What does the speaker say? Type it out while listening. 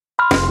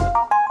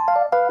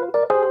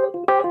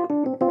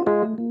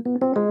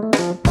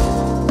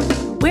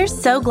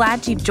so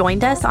glad you've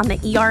joined us on the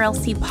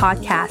ERLC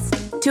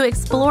podcast to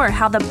explore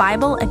how the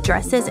Bible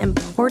addresses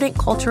important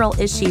cultural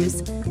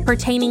issues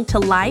pertaining to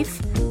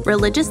life,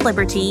 religious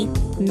liberty,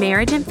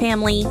 marriage and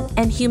family,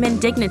 and human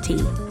dignity,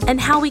 and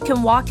how we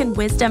can walk in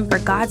wisdom for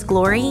God's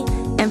glory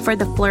and for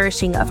the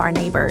flourishing of our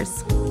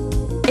neighbors.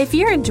 If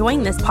you're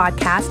enjoying this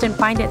podcast and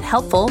find it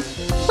helpful,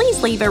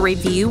 please leave a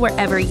review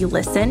wherever you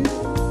listen.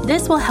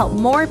 This will help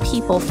more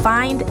people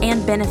find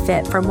and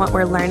benefit from what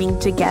we're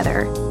learning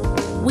together.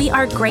 We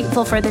are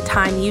grateful for the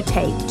time you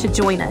take to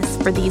join us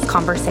for these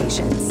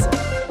conversations.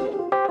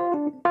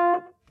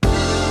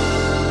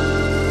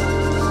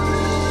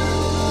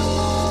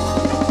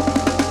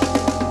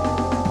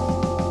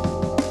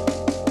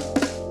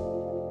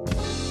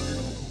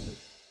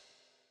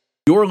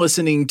 You're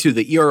listening to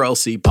the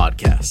ERLC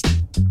podcast.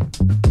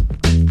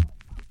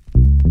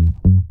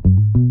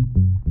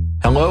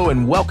 Hello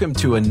and welcome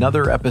to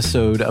another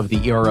episode of the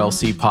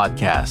ERLC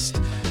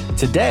podcast.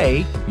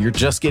 Today, you're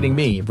just getting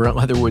me, Brent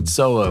Leatherwood,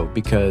 solo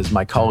because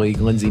my colleague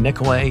Lindsay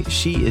Nicolay,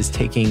 she is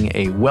taking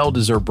a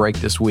well-deserved break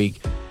this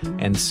week,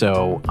 and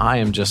so I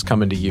am just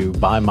coming to you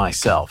by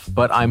myself.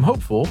 But I'm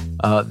hopeful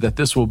that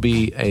this will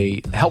be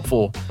a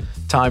helpful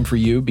time for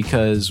you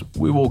because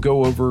we will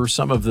go over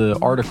some of the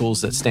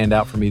articles that stand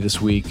out for me this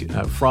week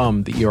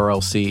from the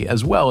ERLC,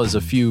 as well as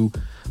a few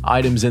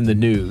items in the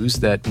news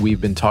that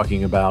we've been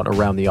talking about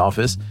around the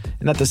office.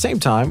 And at the same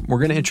time, we're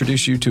going to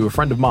introduce you to a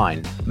friend of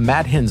mine,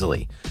 Matt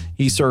Hensley.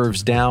 He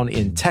serves down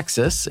in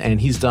Texas,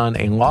 and he's done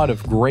a lot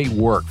of great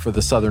work for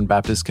the Southern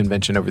Baptist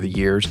Convention over the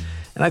years.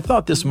 And I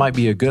thought this might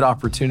be a good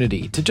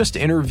opportunity to just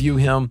interview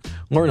him,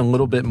 learn a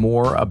little bit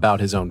more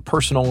about his own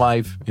personal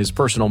life, his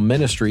personal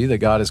ministry that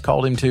God has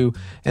called him to,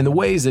 and the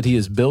ways that he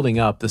is building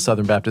up the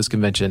Southern Baptist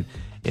Convention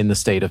in the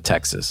state of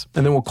Texas.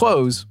 And then we'll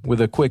close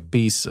with a quick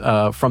piece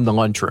from the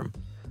lunchroom.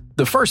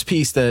 The first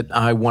piece that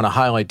I want to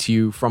highlight to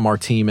you from our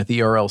team at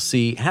the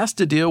ERLC has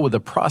to deal with a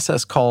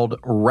process called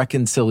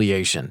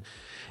reconciliation.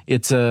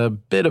 It's a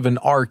bit of an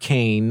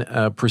arcane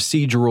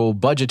procedural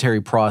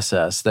budgetary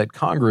process that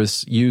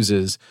Congress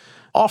uses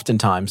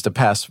oftentimes to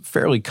pass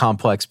fairly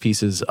complex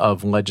pieces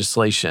of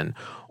legislation.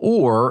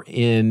 Or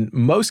in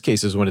most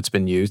cases when it's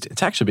been used,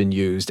 it's actually been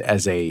used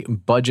as a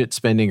budget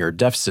spending or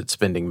deficit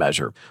spending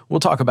measure. We'll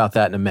talk about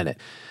that in a minute.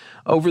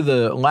 Over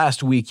the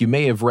last week, you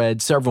may have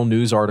read several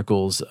news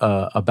articles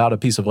about a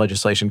piece of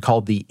legislation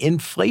called the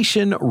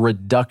Inflation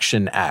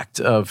Reduction Act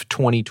of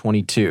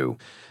 2022.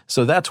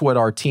 So that's what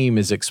our team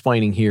is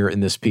explaining here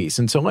in this piece.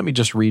 And so let me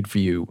just read for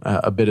you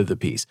a bit of the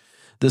piece.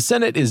 The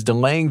Senate is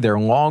delaying their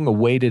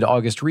long-awaited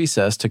August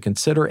recess to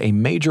consider a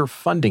major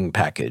funding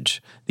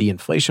package. The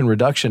Inflation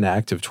Reduction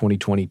Act of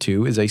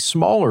 2022 is a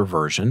smaller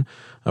version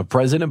of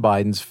President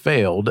Biden's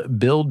failed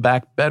Build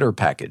Back Better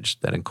package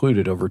that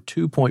included over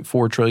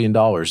 $2.4 trillion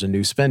in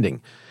new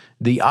spending.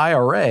 The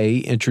IRA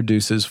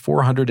introduces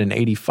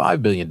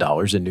 $485 billion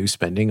in new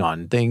spending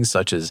on things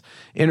such as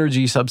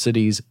energy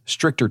subsidies,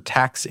 stricter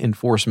tax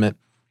enforcement,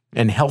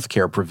 and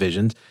healthcare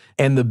provisions,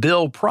 and the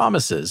bill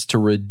promises to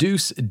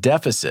reduce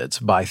deficits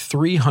by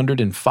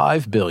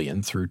 $305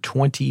 billion through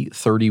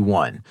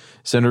 2031.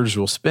 Senators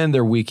will spend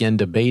their weekend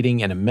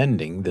debating and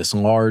amending this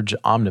large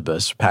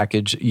omnibus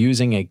package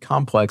using a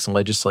complex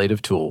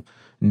legislative tool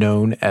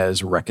known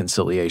as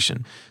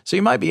reconciliation. So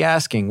you might be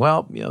asking,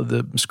 well,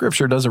 the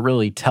scripture doesn't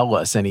really tell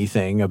us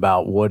anything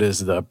about what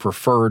is the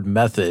preferred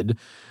method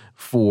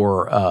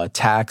for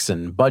tax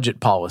and budget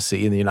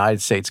policy in the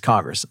United States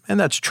Congress. And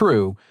that's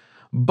true.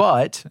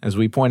 But, as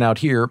we point out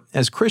here,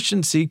 as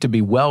Christians seek to be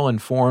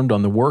well-informed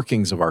on the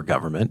workings of our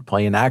government,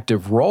 play an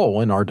active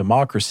role in our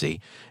democracy,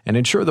 and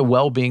ensure the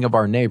well-being of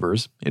our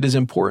neighbors, it is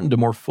important to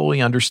more fully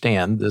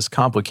understand this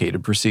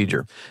complicated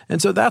procedure.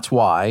 And so that's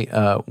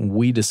why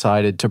we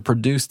decided to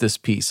produce this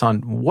piece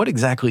on what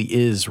exactly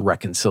is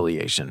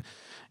reconciliation.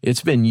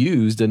 It's been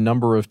used a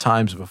number of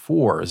times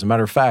before. As a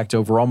matter of fact,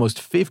 over almost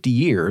 50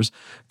 years,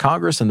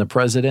 Congress and the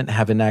president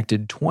have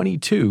enacted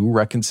 22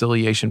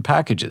 reconciliation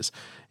packages,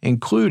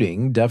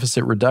 including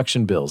deficit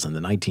reduction bills in the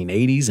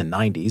 1980s and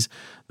 90s,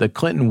 the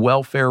Clinton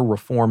Welfare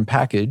Reform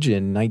Package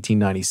in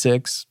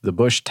 1996, the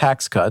Bush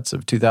tax cuts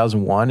of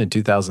 2001 and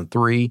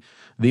 2003,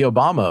 the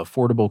Obama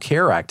Affordable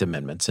Care Act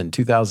amendments in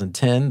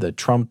 2010, the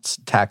Trump's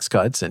tax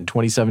cuts in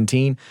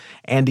 2017,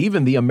 and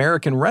even the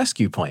American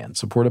Rescue Plan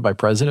supported by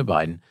President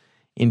Biden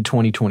in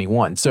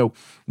 2021. So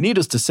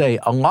needless to say,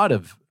 a lot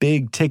of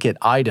big ticket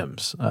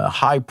items,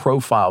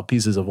 high-profile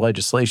pieces of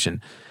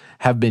legislation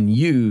have been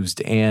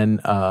used and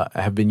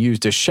have been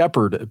used to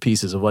shepherd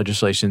pieces of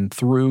legislation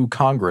through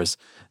Congress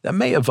that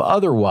may have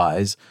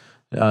otherwise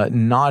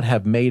not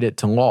have made it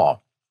to law.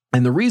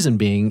 And the reason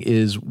being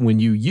is when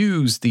you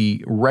use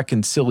the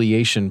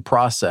reconciliation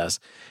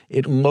process,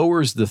 it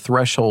lowers the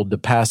threshold to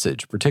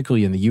passage,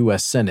 particularly in the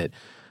U.S. Senate,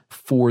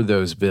 for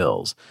those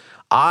bills.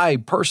 I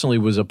personally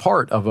was a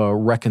part of a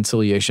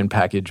reconciliation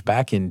package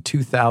back in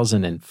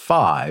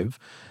 2005,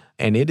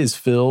 and it is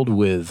filled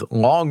with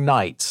long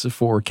nights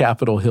for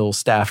Capitol Hill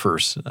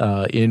staffers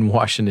in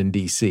Washington,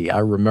 D.C. I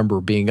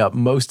remember being up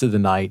most of the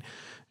night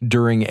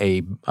during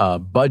a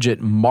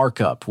budget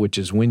markup, which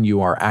is when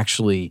you are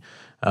actually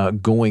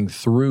going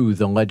through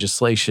the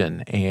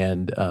legislation.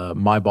 And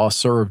my boss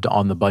served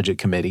on the budget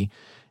committee.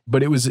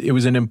 But it was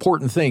an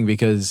important thing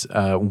because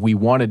we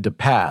wanted to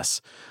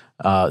pass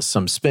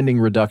some spending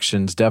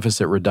reductions,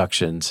 deficit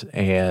reductions,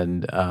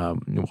 and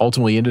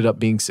ultimately ended up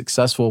being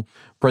successful.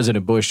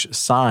 President Bush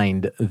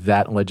signed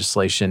that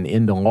legislation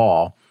into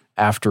law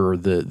after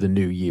the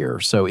new year.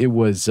 So it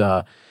was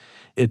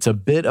it's a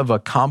bit of a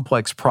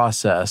complex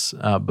process,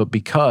 but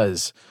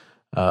because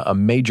a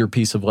major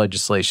piece of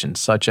legislation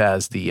such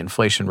as the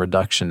Inflation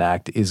Reduction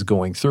Act is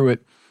going through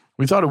it,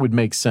 we thought it would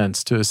make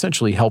sense to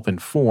essentially help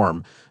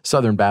inform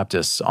Southern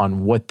Baptists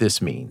on what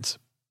this means.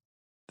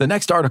 The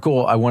next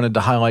article I wanted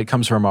to highlight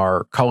comes from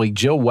our colleague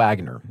Jill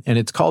Wagner, and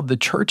it's called The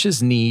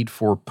Church's Need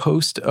for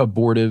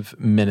Post-Abortive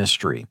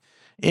Ministry.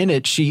 In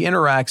it, she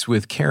interacts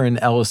with Karen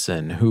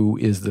Ellison, who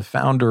is the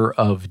founder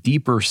of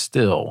Deeper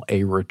Still,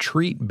 a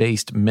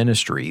retreat-based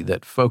ministry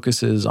that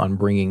focuses on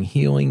bringing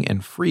healing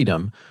and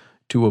freedom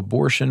to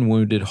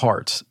abortion-wounded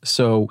hearts.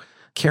 So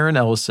Karen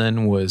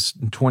Ellison was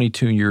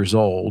 22 years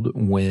old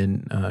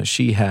when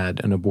she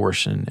had an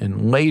abortion,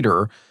 and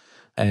later,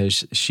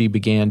 as she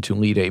began to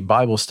lead a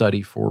Bible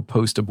study for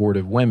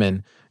post-abortive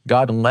women,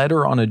 God led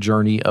her on a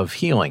journey of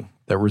healing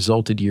that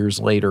resulted years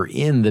later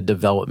in the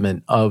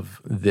development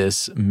of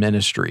this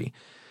ministry.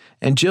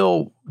 And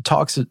Jill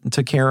talks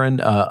to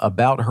Karen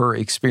about her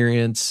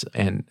experience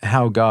and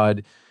how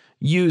God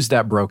used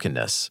that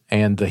brokenness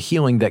and the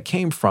healing that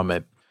came from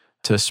it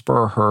to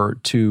spur her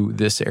to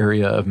this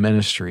area of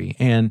ministry.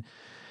 And,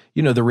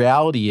 you know, the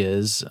reality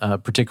is,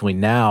 particularly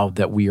now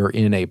that we are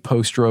in a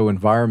post-Roe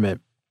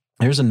environment,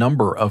 there's a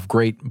number of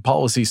great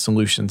policy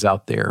solutions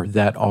out there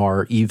that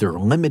are either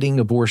limiting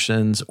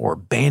abortions or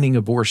banning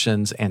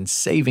abortions and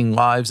saving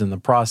lives in the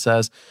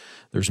process.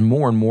 There's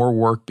more and more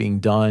work being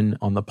done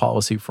on the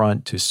policy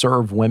front to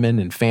serve women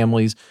and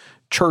families.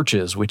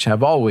 Churches, which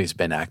have always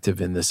been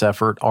active in this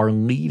effort, are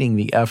leading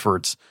the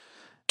efforts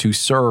to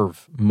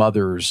serve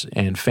mothers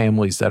and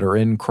families that are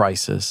in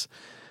crisis.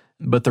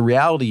 But the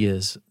reality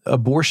is,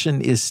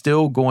 abortion is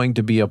still going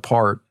to be a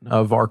part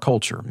of our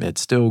culture. It's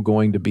still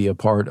going to be a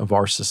part of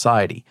our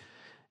society.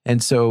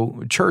 And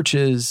so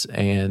churches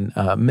and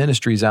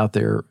ministries out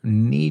there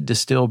need to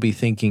still be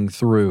thinking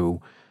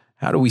through,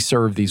 how do we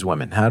serve these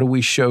women? How do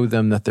we show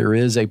them that there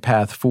is a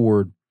path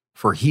forward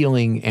for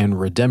healing and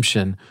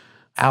redemption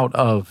out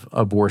of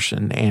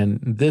abortion? And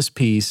this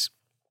piece,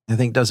 I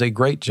think, does a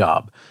great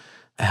job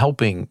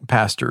helping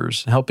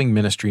pastors, helping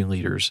ministry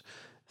leaders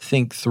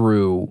think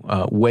through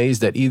ways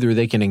that either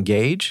they can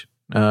engage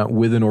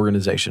with an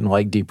organization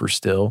like Deeper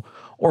Still,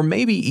 or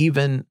maybe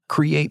even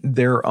create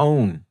their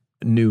own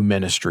new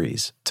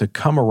ministries to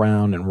come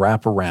around and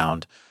wrap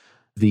around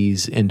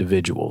these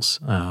individuals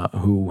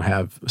who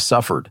have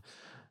suffered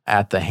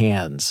at the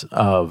hands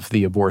of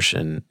the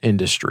abortion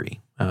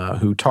industry,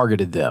 who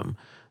targeted them,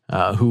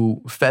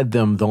 who fed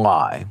them the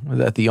lie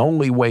that the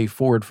only way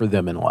forward for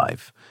them in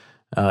life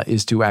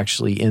is to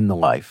actually end the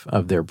life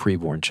of their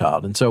preborn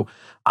child. And so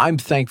I'm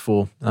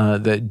thankful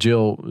that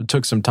Jill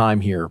took some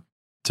time here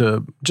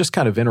to just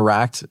kind of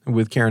interact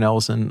with Karen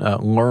Ellison,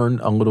 learn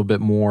a little bit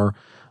more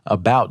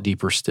about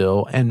Deeper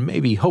Still, and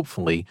maybe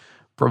hopefully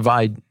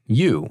provide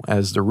you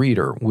as the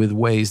reader with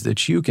ways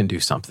that you can do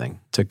something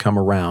to come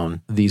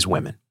around these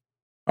women.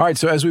 All right,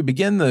 so as we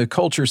begin the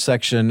culture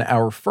section,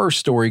 our first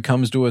story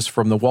comes to us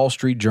from the Wall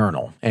Street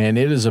Journal, and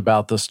it is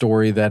about the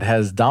story that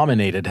has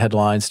dominated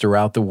headlines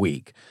throughout the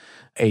week.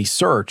 A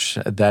search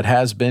that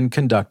has been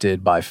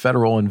conducted by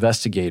federal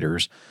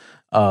investigators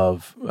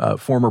of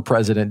former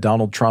President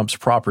Donald Trump's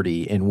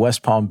property in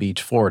West Palm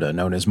Beach, Florida,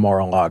 known as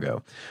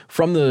Mar-a-Lago.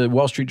 From the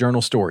Wall Street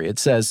Journal story, it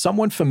says,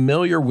 someone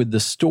familiar with the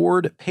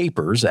stored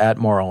papers at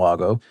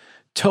Mar-a-Lago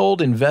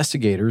told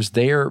investigators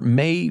there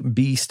may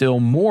be still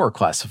more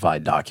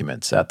classified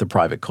documents at the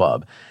private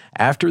club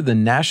after the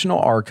National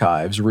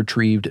Archives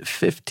retrieved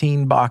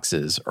 15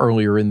 boxes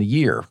earlier in the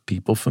year,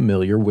 people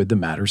familiar with the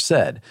matter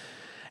said.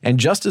 And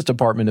Justice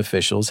Department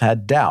officials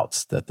had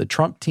doubts that the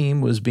Trump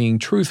team was being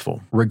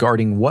truthful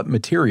regarding what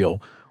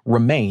material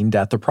remained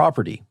at the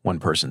property, one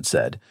person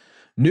said.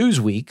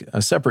 Newsweek,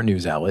 a separate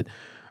news outlet,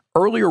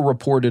 earlier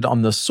reported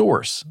on the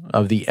source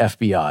of the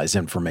FBI's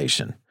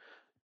information.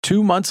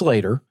 2 months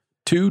later,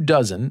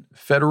 24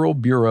 Federal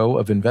Bureau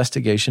of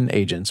Investigation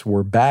agents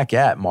were back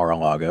at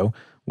Mar-a-Lago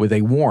with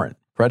a warrant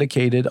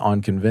predicated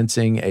on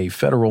convincing a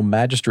federal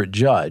magistrate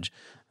judge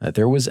that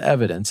there was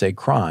evidence a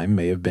crime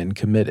may have been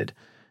committed.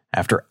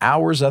 After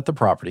hours at the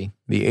property,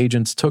 the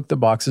agents took the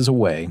boxes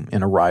away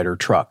in a Ryder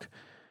truck.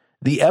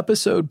 The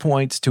episode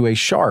points to a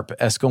sharp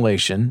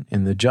escalation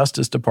in the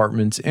Justice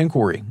Department's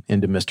inquiry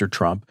into Mr.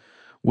 Trump,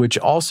 which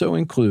also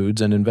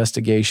includes an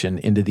investigation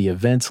into the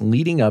events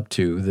leading up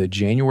to the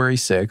January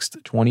 6,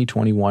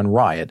 2021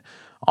 riot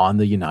on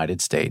the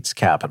United States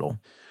Capitol.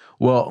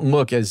 Well,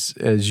 look, as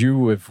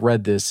you have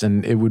read this,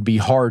 and it would be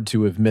hard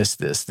to have missed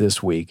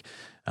this week,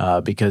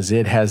 because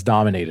it has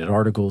dominated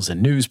articles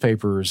in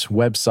newspapers,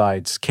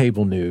 websites,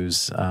 cable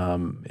news.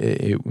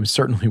 It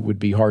certainly would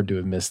be hard to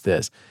have missed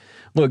this.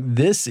 Look,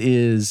 this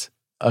is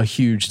a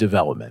huge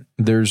development.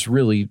 There's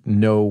really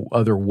no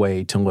other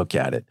way to look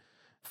at it.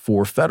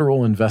 For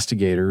federal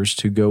investigators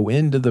to go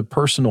into the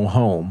personal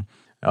home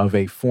of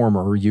a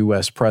former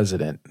U.S.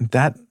 president,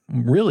 that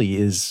really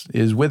is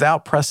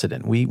without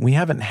precedent. We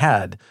haven't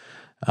had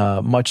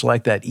much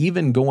like that,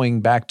 even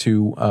going back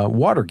to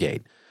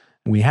Watergate.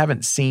 We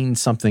haven't seen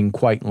something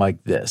quite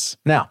like this.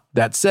 Now,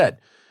 that said,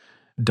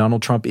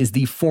 Donald Trump is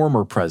the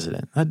former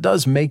president. That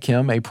does make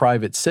him a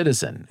private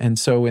citizen. And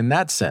so in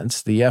that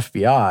sense, the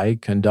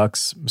FBI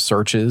conducts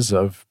searches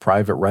of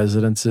private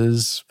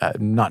residences,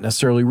 not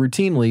necessarily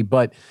routinely,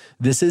 but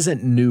this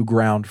isn't new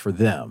ground for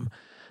them.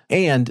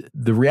 And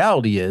the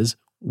reality is,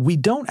 we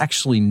don't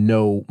actually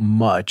know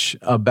much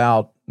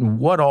about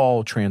what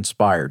all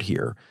transpired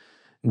here.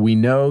 We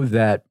know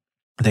that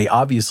they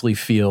obviously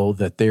feel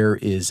that there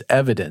is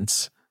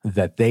evidence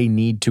that they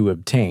need to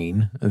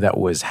obtain that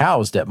was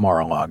housed at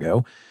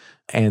Mar-a-Lago,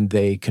 and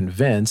they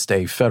convinced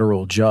a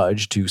federal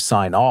judge to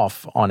sign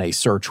off on a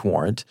search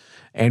warrant.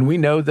 And we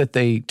know that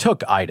they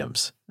took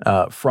items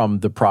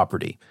from the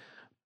property.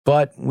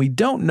 But we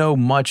don't know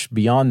much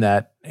beyond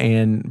that,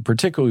 and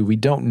particularly we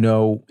don't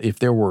know if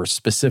there were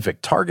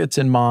specific targets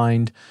in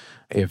mind,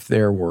 if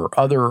there were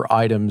other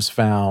items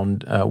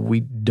found. We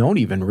don't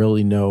even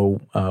really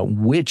know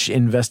which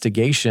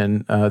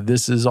investigation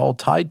this is all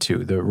tied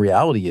to. The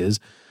reality is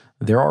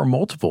there are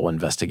multiple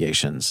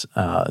investigations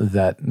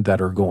that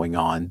are going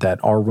on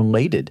that are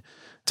related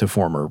to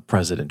former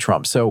President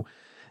Trump. So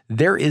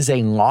there is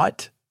a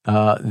lot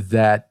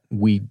that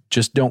we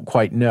just don't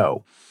quite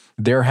know.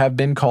 There have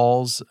been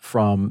calls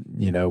from,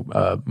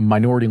 a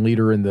minority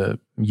leader in the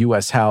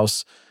U.S.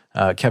 House,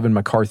 Kevin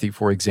McCarthy,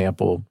 for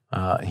example.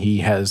 He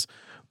has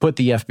put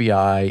the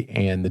FBI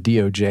and the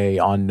DOJ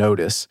on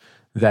notice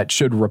that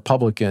should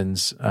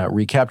Republicans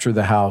recapture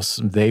the House,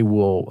 they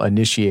will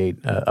initiate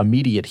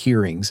immediate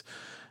hearings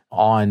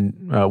on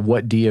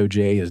what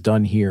DOJ has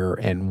done here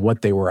and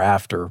what they were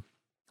after.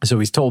 So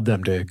he's told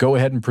them to go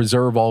ahead and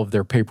preserve all of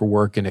their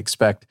paperwork and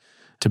expect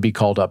to be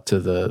called up to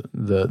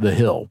the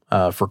Hill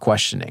for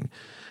questioning.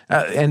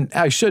 And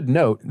I should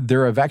note,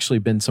 there have actually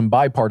been some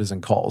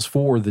bipartisan calls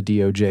for the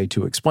DOJ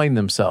to explain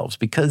themselves,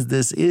 because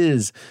this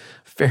is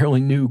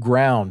fairly new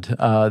ground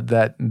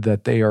that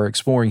they are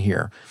exploring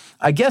here.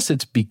 I guess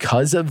it's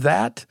because of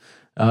that,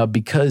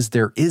 because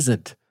there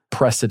isn't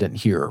precedent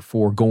here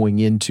for going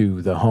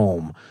into the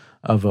home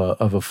of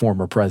a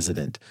former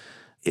president.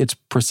 It's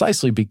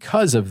precisely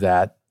because of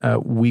that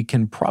we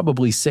can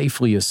probably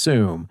safely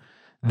assume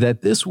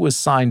that this was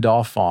signed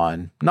off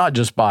on not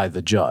just by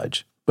the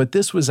judge, but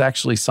this was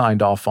actually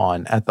signed off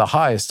on at the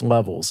highest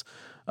levels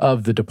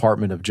of the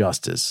Department of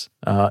Justice,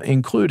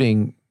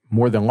 including,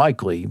 more than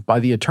likely, by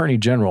the Attorney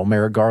General,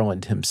 Merrick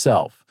Garland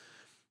himself.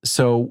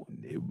 So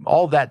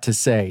all that to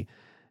say,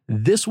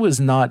 this was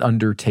not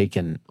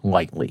undertaken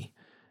lightly.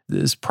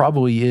 This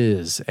probably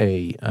is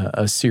a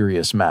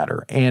serious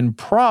matter. And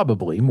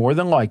probably, more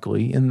than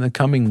likely, in the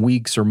coming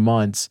weeks or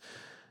months,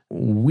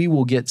 we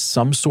will get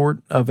some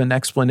sort of an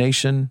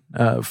explanation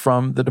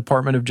from the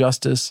Department of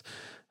Justice.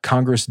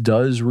 Congress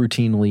does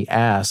routinely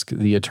ask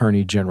the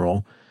Attorney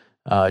General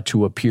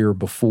to appear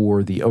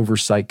before the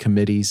oversight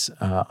committees.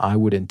 I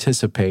would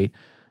anticipate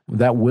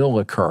that will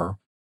occur.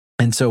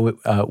 And so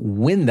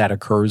when that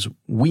occurs,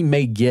 we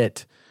may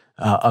get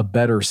a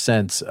better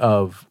sense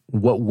of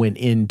what went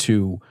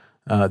into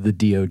the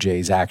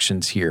DOJ's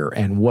actions here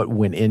and what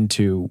went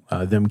into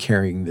them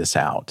carrying this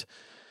out.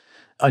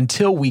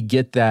 Until we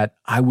get that,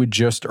 I would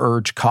just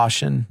urge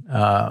caution.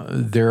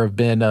 There have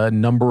been a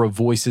number of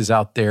voices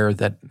out there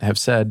that have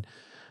said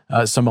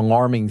some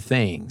alarming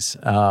things.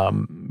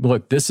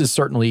 Look, this is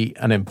certainly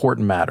an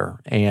important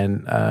matter,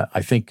 and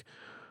I think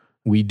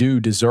we do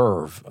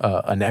deserve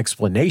an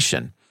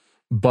explanation.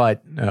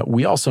 But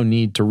we also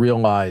need to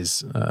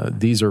realize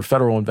these are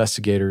federal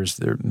investigators.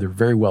 They're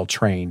very well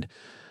trained.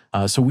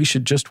 So we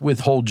should just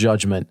withhold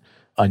judgment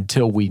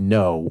until we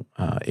know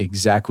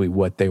exactly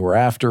what they were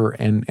after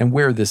and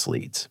where this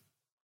leads.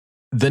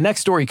 The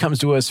next story comes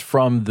to us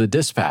from the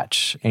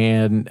Dispatch,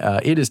 and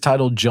it is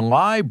titled,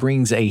 "July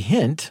Brings a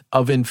Hint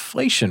of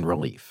Inflation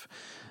Relief."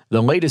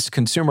 The latest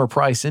consumer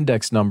price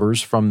index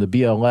numbers from the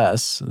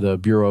BLS, the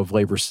Bureau of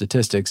Labor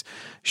Statistics,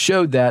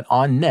 showed that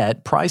on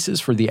net,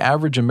 prices for the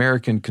average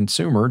American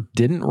consumer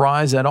didn't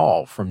rise at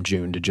all from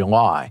June to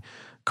July.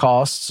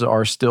 Costs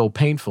are still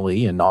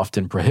painfully and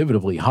often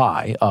prohibitively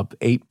high, up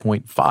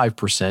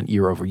 8.5%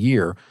 year over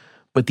year,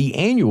 but the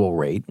annual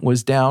rate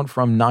was down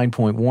from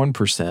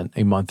 9.1%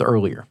 a month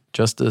earlier,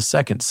 just the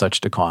second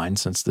such decline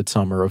since the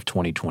summer of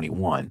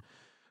 2021.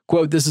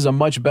 Quote, "This is a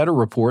much better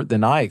report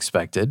than I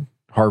expected,"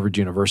 Harvard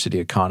University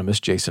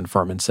economist Jason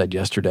Furman said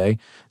yesterday.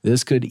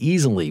 "This could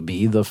easily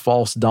be the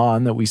false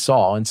dawn that we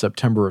saw in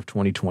September of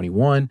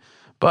 2021,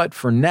 but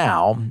for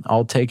now,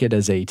 I'll take it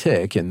as a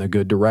tick in the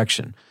good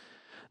direction."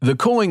 The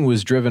cooling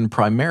was driven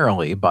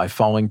primarily by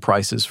falling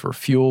prices for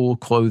fuel,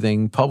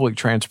 clothing, public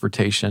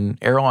transportation,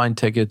 airline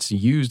tickets,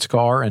 used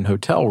car, and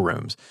hotel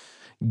rooms.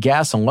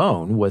 Gas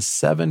alone was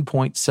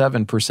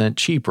 7.7%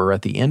 cheaper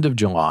at the end of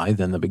July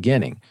than the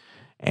beginning.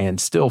 and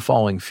still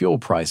falling fuel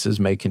prices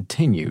may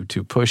continue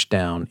to push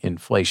down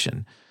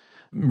inflation.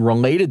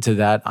 Related to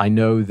that, I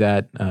know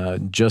that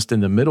just in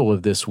the middle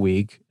of this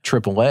week,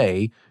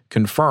 AAA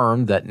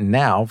confirmed that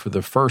now, for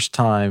the first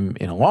time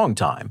in a long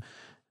time,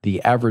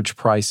 the average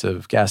price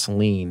of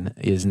gasoline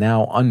is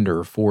now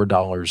under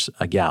 $4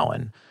 a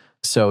gallon.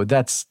 So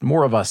that's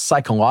more of a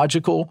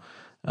psychological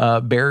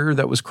barrier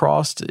that was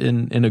crossed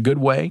in a good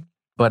way.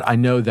 But I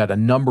know that a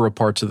number of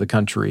parts of the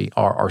country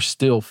are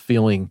still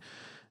feeling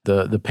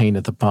the pain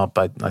at the pump.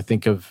 I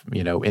think of,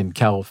 in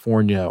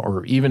California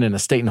or even in a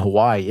state in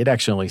Hawaii, it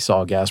actually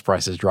saw gas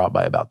prices drop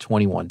by about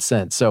 21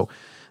 cents. So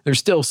there's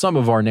still some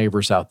of our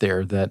neighbors out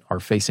there that are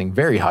facing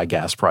very high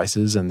gas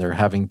prices, and they're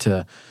having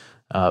to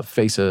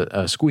face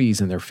a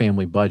squeeze in their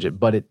family budget.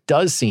 But it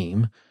does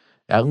seem,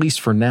 at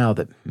least for now,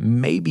 that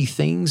maybe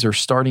things are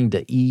starting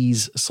to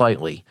ease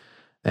slightly.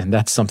 And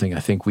that's something I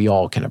think we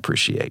all can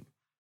appreciate.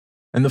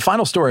 And the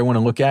final story I want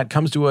to look at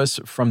comes to us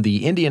from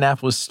the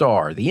Indianapolis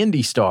Star, the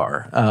Indy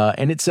Star.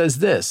 And it says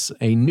this: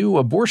 a new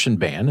abortion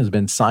ban has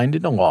been signed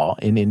into law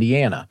in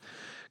Indiana.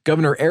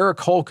 Governor Eric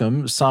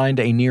Holcomb signed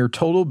a near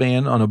total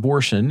ban on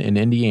abortion in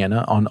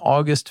Indiana on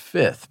August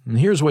 5th. And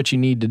here's what you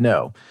need to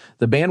know.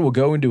 The ban will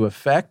go into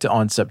effect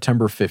on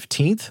September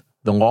 15th.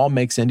 The law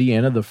makes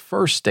Indiana the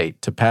first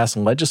state to pass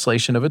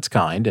legislation of its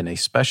kind in a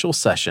special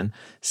session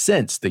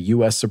since the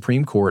U.S.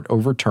 Supreme Court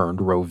overturned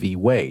Roe v.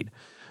 Wade.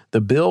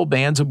 The bill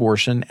bans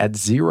abortion at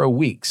 0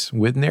 weeks,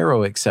 with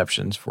narrow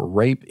exceptions for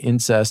rape,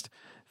 incest,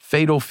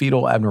 fatal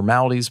fetal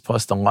abnormalities,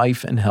 plus the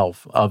life and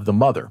health of the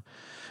mother.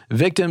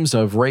 Victims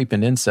of rape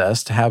and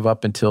incest have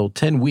up until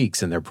 10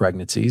 weeks in their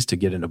pregnancies to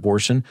get an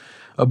abortion.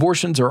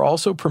 Abortions are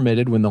also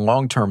permitted when the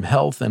long-term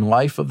health and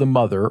life of the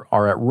mother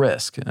are at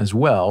risk, as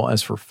well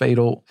as for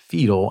fatal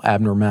fetal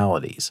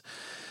abnormalities.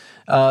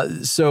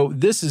 So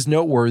this is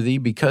noteworthy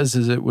because,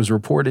 as it was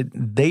reported,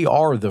 they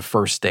are the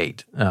first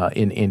state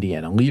in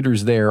Indiana.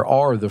 Leaders there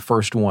are the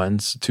first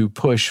ones to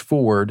push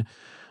forward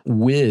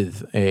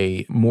with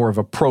a more of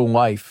a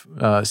pro-life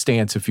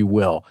stance, if you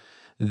will,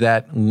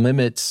 that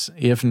limits,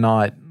 if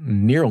not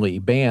nearly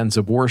bans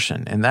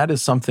abortion. And that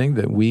is something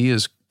that we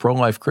as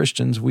pro-life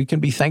Christians, we can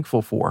be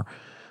thankful for.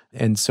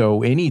 And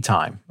so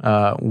anytime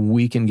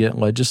we can get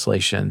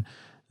legislation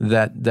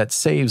that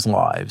saves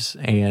lives,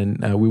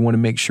 and we want to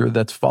make sure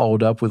that's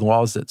followed up with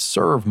laws that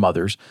serve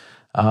mothers,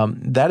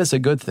 that is a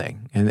good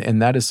thing. And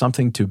that is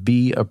something to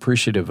be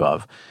appreciative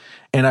of.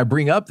 And I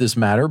bring up this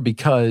matter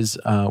because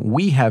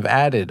we have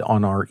added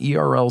on our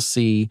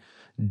ERLC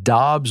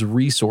Dobbs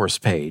resource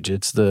page.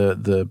 It's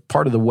the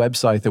part of the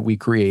website that we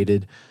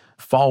created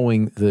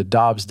following the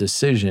Dobbs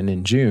decision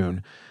in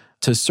June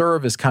to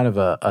serve as kind of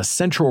a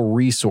central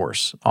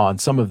resource on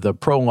some of the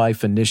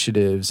pro-life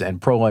initiatives and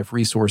pro-life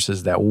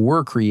resources that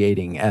we're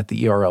creating at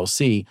the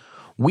ERLC.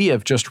 We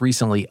have just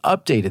recently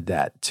updated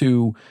that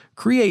to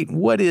create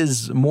what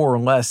is more or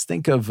less,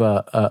 think of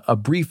a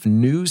brief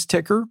news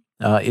ticker.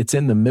 It's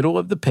in the middle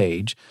of the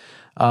page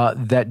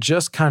that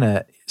just kind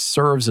of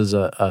serves as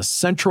a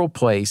central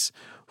place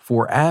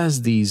for,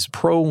 as these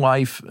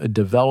pro-life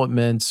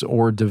developments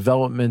or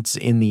developments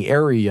in the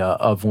area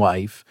of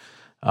life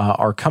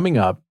are coming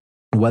up,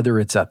 whether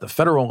it's at the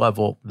federal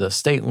level, the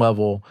state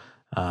level,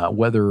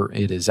 whether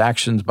it is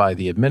actions by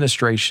the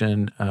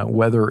administration,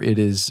 whether it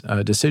is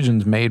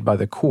decisions made by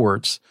the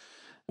courts,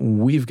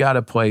 we've got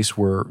a place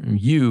where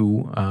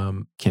you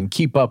can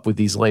keep up with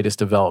these latest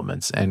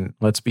developments. And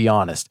let's be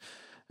honest,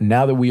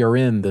 now that we are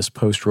in this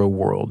post-Roe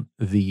world,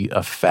 the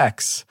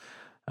effects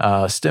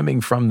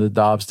stemming from the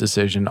Dobbs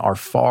decision are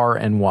far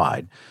and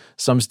wide.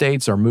 Some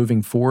states are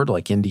moving forward,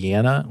 like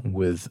Indiana,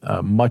 with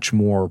a much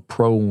more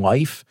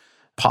pro-life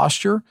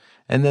posture.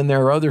 And then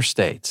there are other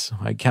states,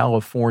 like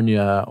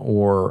California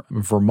or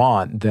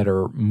Vermont, that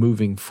are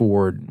moving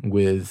forward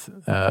with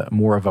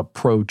more of a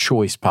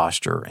pro-choice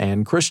posture.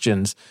 And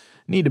Christians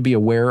need to be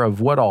aware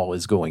of what all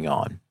is going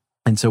on.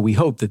 And so we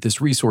hope that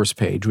this resource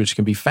page, which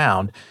can be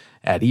found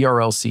at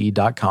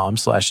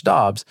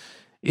erlc.com/Dobbs,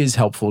 is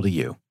helpful to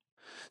you.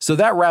 So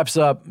that wraps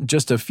up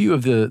just a few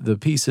of the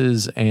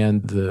pieces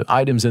and the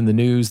items in the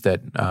news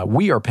that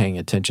we are paying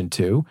attention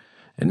to.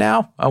 And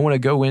now I want to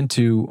go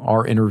into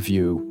our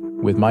interview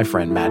with my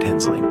friend Matt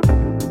Hensley.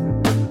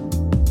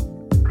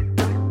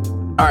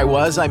 All right,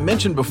 well, as I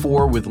mentioned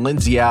before, with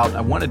Lindsay out,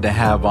 I wanted to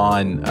have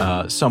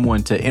on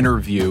someone to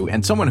interview,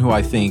 and someone who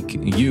I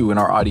think you and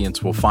our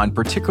audience will find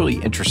particularly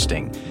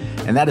interesting,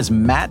 and that is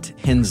Matt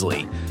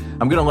Hensley.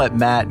 I'm going to let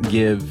Matt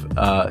give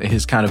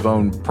his kind of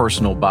own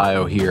personal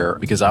bio here,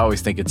 because I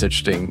always think it's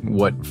interesting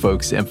what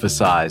folks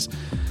emphasize.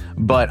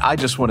 But I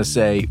just want to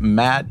say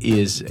Matt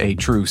is a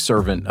true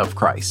servant of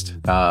Christ.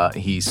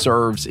 He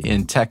serves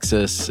in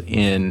Texas,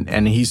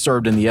 and he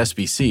served in the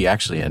SBC,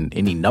 actually, in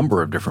any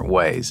number of different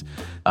ways.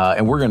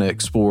 And we're going to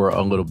explore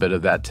a little bit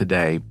of that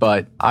today.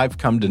 But I've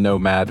come to know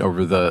Matt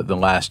over the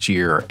last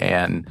year,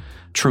 and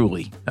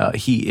truly,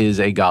 he is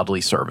a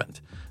godly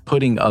servant,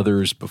 putting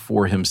others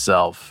before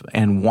himself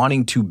and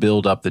wanting to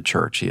build up the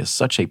church. He has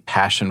such a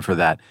passion for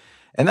that.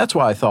 And that's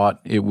why I thought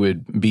it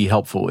would be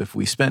helpful if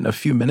we spent a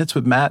few minutes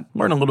with Matt,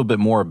 learn a little bit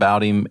more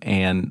about him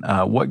and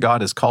what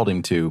God has called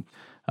him to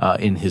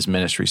in his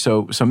ministry.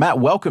 So Matt,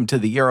 welcome to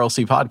the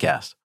ERLC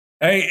podcast.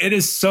 Hey, it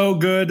is so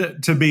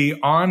good to be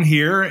on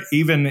here,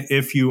 even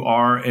if you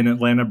are an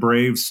Atlanta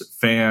Braves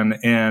fan.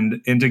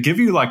 And to give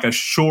you like a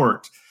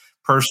short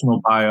personal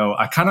bio,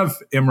 I kind of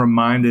am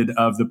reminded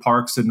of the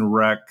Parks and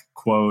Rec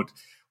quote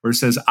where it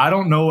says, "I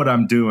don't know what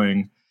I'm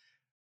doing,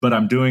 but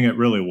I'm doing it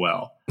really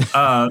well."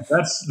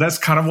 That's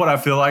kind of what I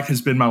feel like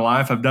has been my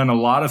life. I've done a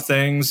lot of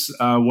things,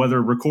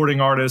 whether recording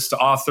artist,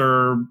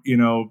 author,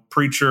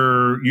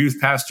 preacher, youth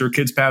pastor,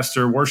 kids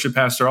pastor, worship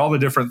pastor, all the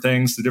different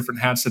things, the different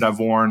hats that I've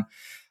worn.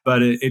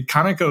 But it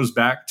kind of goes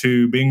back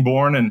to being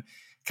born in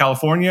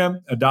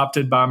California,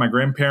 adopted by my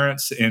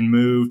grandparents, and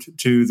moved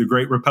to the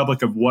great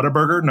Republic of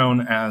Whataburger,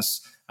 known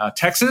as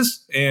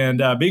Texas,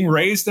 and being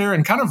raised there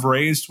and kind of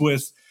raised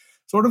with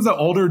sort of the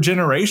older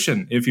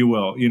generation, if you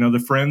will, the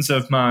friends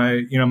of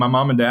my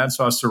mom and dad.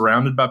 So I was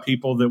surrounded by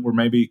people that were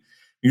maybe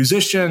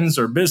musicians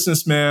or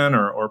businessmen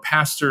or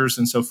pastors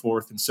and so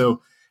forth. And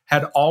so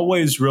had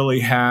always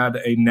really had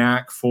a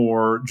knack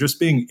for just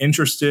being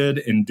interested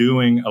in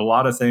doing a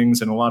lot of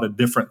things and a lot of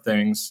different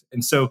things.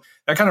 And so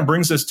that kind of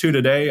brings us to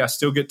today. I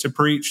still get to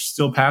preach,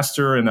 still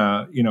pastor in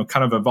a,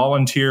 kind of a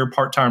volunteer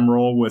part-time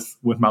role with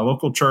my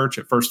local church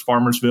at First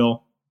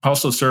Farmersville. I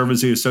also serve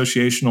as the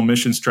associational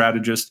mission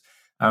strategist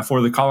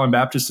for the Collin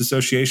Baptist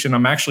Association.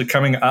 I'm actually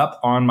coming up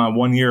on my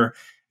 1-year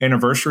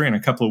anniversary in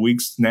a couple of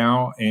weeks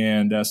now.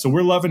 And so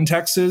we're loving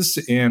Texas,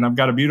 and I've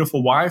got a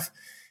beautiful wife.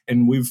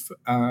 And we've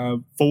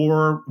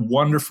 4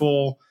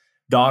 wonderful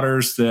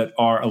daughters that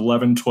are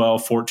 11,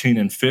 12, 14,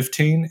 and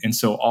 15. And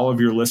so all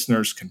of your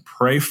listeners can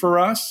pray for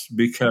us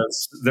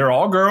because they're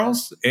all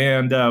girls.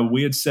 And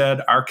we had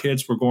said our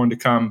kids were going to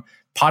come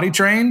potty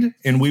trained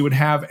and we would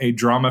have a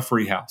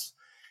drama-free house.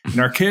 And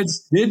our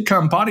kids did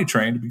come potty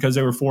trained because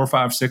they were 4,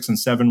 5, 6, and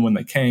 7 when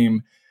they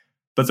came,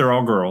 but they're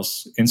all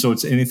girls. And so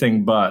it's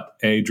anything but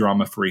a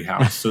drama-free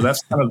house. So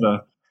that's kind of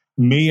the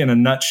me in a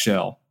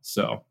nutshell.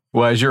 So.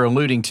 Well, as you're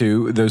alluding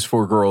to, those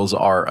 4 girls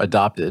are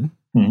adopted.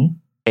 Mm-hmm.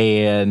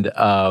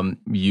 And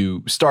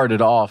you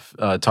started off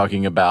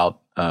talking about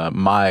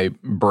my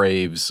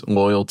Braves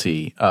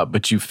loyalty,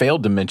 but you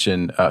failed to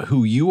mention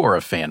who you are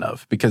a fan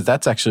of, because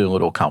that's actually a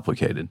little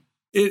complicated.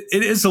 It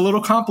is a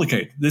little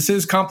complicated. This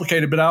is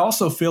complicated, but I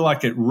also feel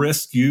like it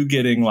risks you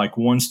getting like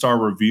 1-star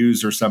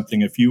reviews or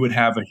something if you would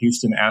have a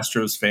Houston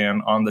Astros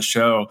fan on the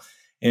show.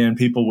 And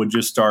people would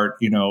just start,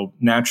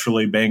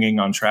 naturally banging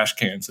on trash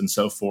cans and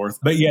so forth.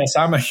 But yes,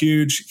 I'm a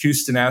huge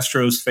Houston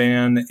Astros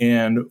fan,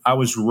 and I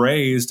was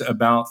raised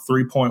about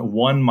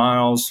 3.1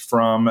 miles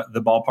from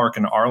the ballpark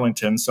in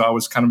Arlington. So I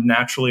was kind of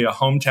naturally a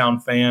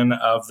hometown fan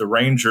of the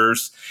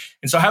Rangers.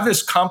 And so I have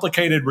this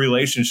complicated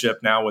relationship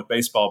now with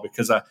baseball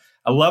because I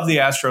love the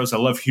Astros. I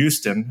love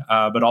Houston,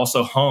 but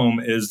also home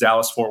is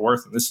Dallas-Fort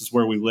Worth, and this is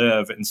where we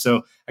live. And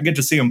so I get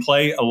to see them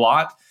play a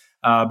lot.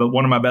 But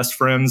one of my best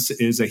friends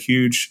is a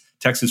huge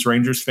Texas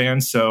Rangers fan,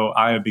 so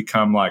I have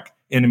become like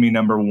enemy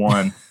number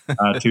 1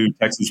 to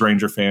Texas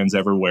Ranger fans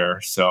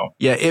everywhere. So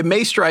yeah, it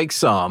may strike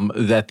some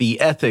that the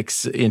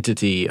ethics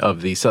entity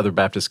of the Southern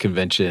Baptist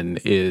Convention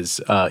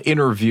is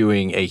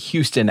interviewing a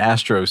Houston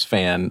Astros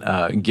fan,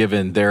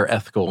 given their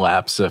ethical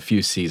lapse a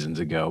few seasons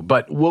ago.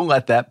 But we'll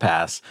let that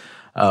pass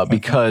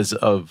because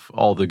of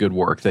all the good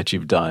work that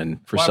you've done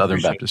for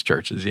Southern Baptist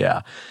churches.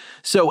 Yeah.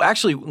 So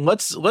actually,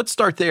 let's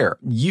start there.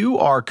 You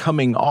are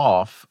coming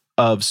off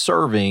of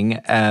serving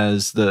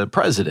as the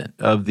president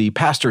of the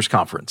Pastors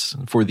Conference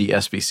for the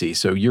SBC.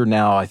 So you're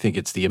now, I think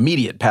it's the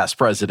immediate past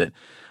president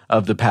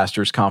of the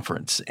Pastors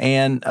Conference.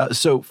 And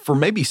so for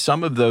maybe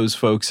some of those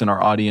folks in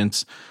our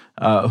audience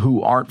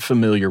who aren't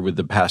familiar with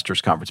the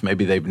Pastors Conference,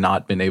 maybe they've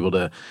not been able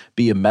to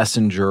be a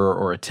messenger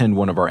or attend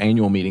one of our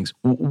annual meetings.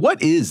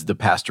 What is the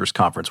Pastors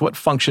Conference? What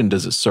function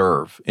does it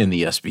serve in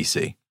the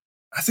SBC?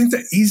 I think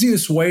the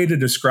easiest way to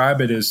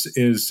describe it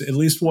is at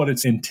least what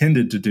it's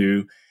intended to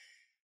do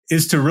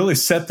is to really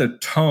set the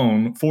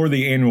tone for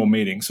the annual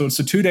meeting. So it's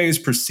the 2 days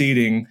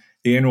preceding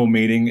the annual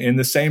meeting in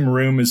the same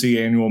room as the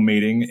annual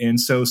meeting. And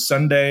so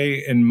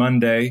Sunday and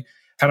Monday,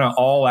 kind of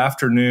all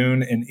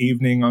afternoon and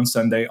evening on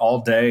Sunday,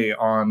 all day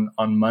on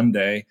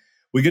Monday,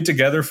 we get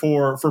together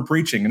for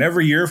preaching. And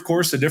every year, of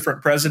course, a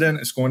different president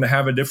is going to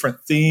have a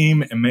different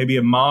theme and maybe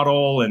a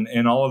model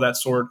and all of that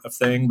sort of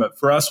thing. But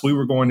for us, we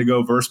were going to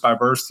go verse by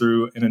verse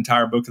through an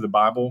entire book of the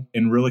Bible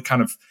and really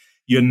kind of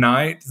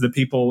unite the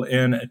people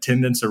in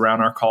attendance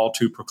around our call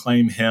to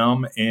proclaim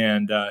him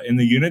and in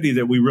the unity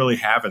that we really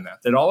have in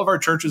that all of our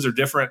churches are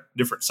different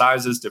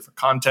sizes, different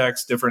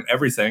contexts, different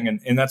everything.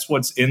 And that's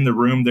what's in the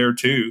room there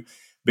too.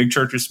 Big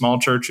churches, small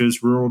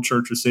churches, rural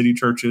churches, city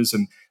churches.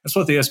 And that's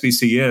what the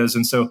SBC is.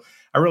 And so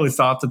I really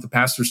thought that the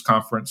Pastors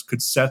Conference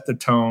could set the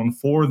tone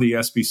for the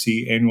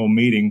SBC annual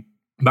meeting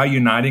by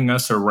uniting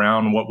us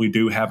around what we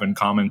do have in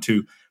common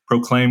to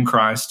proclaim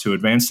Christ, to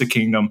advance the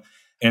kingdom,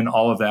 and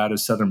all of that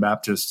as Southern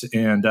Baptist.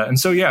 And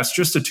so, yeah, it's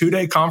just a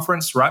 2-day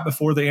conference right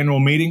before the annual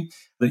meeting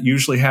that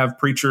usually have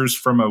preachers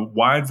from a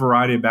wide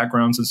variety of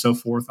backgrounds and so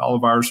forth. All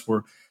of ours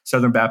were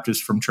Southern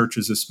Baptists from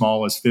churches as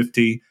small as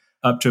 50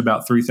 up to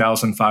about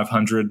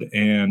 3,500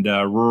 and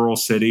rural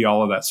city,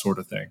 all of that sort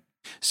of thing.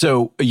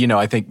 So,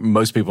 I think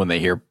most people, when they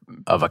hear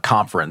of a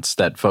conference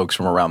that folks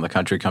from around the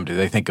country come to,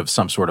 they think of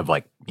some sort of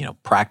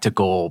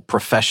practical,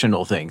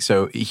 professional thing.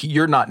 So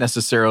you're not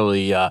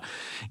necessarily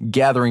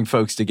gathering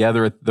folks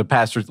together at the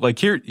pastor's,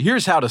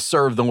 here's how to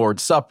serve the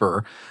Lord's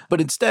Supper,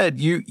 but instead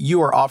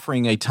you are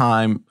offering a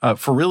time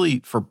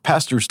for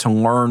pastors to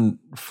learn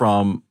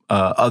from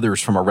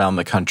others from around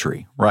the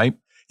country, right?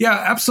 Yeah,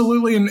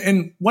 absolutely.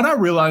 And what I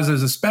realize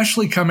is,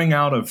 especially coming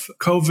out of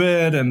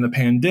COVID and the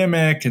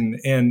pandemic,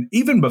 and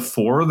even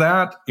before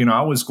that,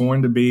 I was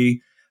going to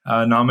be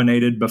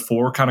nominated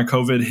before kind of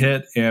COVID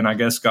hit. And I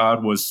guess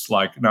God was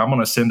like, no, I'm going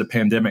to send a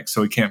pandemic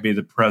so he can't be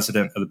the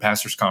president of the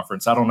Pastors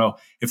Conference. I don't know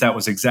if that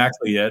was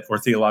exactly it or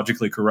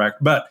theologically correct,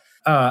 but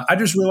I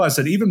just realized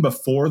that even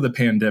before the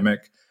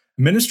pandemic,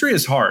 ministry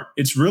is hard.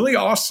 It's really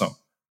awesome.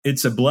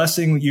 It's a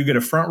blessing. You get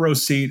a front row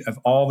seat of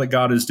all that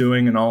God is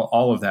doing and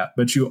all of that.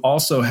 But you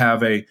also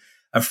have a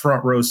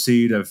front row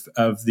seat of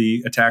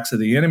the attacks of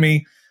the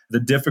enemy, the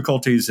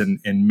difficulties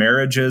in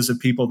marriages of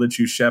people that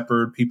you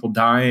shepherd, people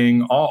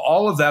dying,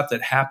 all of that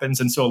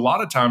happens. And so a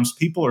lot of times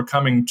people are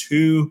coming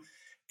to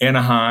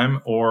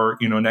Anaheim or,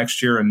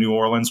 next year in New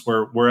Orleans,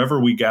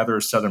 wherever we gather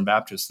as Southern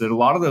Baptists, that a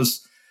lot of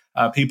those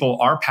people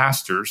are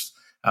pastors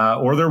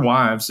or their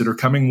wives that are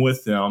coming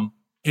with them.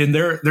 And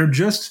they're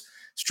just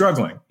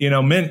struggling,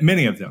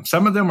 many of them.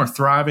 Some of them are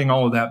thriving,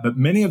 all of that, but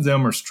many of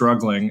them are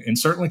struggling. And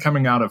certainly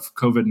coming out of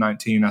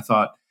COVID-19, I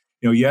thought,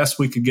 yes,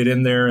 we could get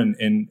in there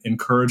and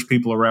encourage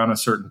people around a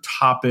certain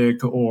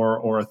topic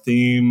or a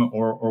theme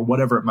or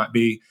whatever it might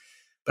be.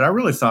 But I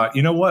really thought,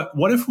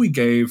 what if we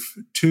gave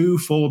 2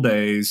 full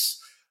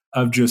days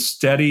of just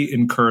steady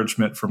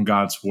encouragement from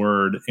God's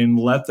word and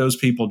let those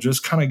people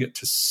just kind of get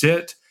to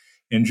sit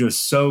and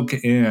just soak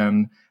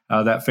in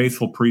that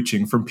faithful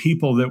preaching from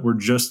people that were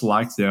just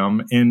like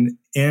them and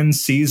in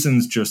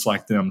seasons just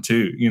like them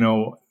too.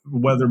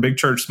 Whether big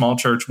church, small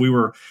church, we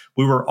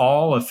were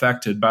all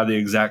affected by the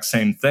exact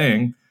same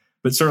thing,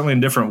 but certainly in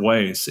different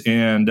ways.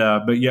 And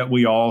but yet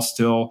we all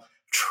still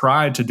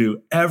tried to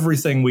do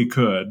everything we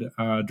could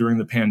during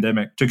the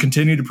pandemic to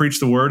continue to preach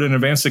the word and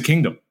advance the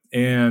kingdom.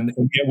 And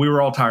yet we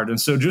were all tired. And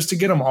so just to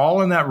get them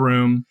all in that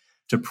room,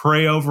 to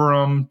pray over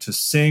them, to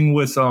sing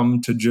with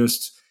them, to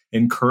just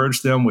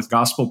encourage them with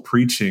gospel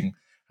preaching,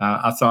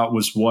 I thought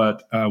was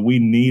what we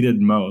needed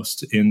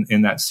most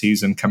in that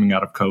season coming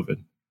out of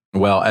COVID.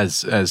 Well,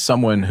 as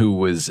someone who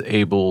was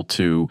able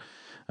to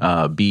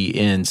be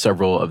in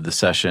several of the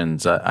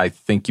sessions, I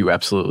think you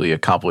absolutely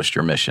accomplished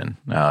your mission.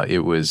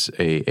 It was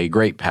a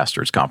great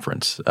pastors'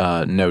 conference,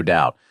 no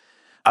doubt.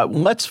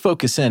 Let's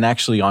focus in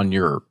actually on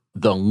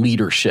the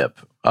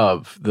leadership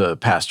of the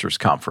pastors'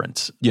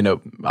 conference.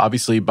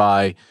 Obviously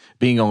by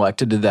being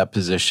elected to that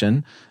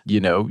position,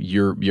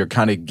 you're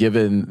kind of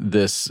given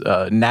this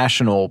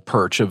national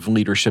perch of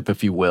leadership,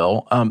 if you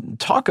will.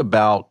 Talk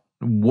about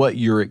what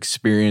your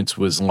experience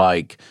was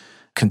like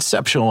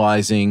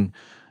conceptualizing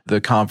the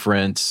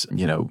conference,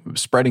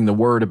 spreading the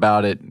word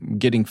about it,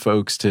 getting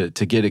folks to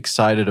get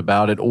excited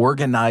about it,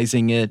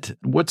 organizing it.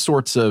 What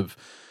sorts of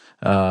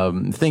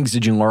things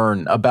did you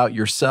learn about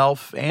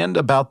yourself and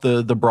about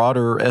the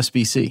broader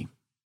SBC?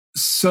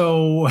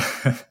 So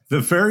the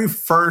very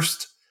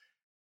first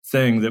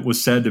thing that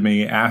was said to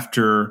me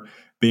after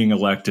being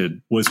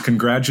elected was,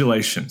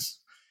 congratulations,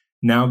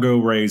 now go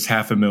raise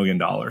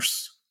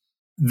 $500,000.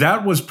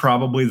 That was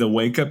probably the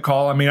wake-up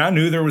call. I mean, I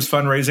knew there was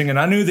fundraising and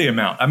I knew the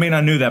amount. I mean,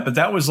 I knew that, but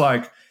that was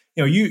like,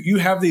 you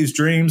have these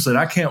dreams that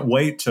I can't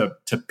wait to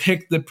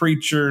pick the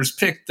preachers,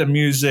 pick the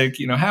music,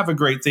 have a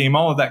great theme,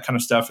 all of that kind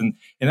of stuff. And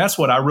that's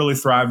what I really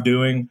thrive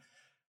doing.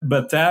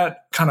 But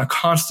that kind of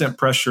constant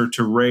pressure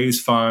to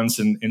raise funds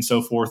and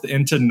so forth,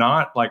 and to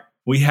not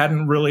we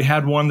hadn't really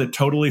had one that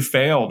totally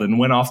failed and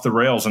went off the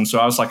rails. And so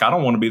I was like, I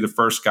don't want to be the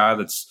first guy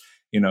that's,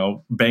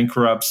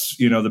 bankrupts,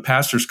 the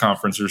pastors'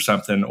 conference or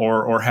something,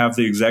 or have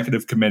the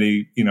executive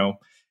committee,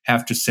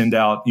 have to send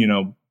out,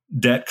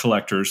 debt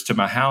collectors to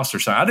my house or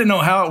something. I didn't know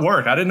how it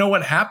worked. I didn't know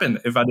what happened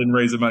if I didn't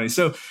raise the money.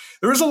 So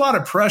there was a lot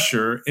of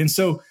pressure. And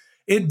so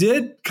it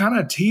did kind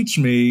of teach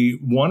me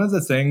one of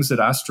the things that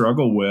I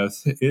struggle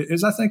with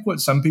is I think what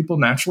some people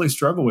naturally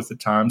struggle with at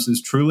times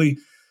is truly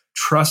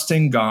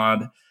trusting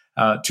God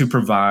to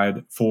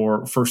provide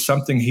for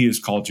something he has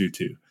called you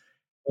to.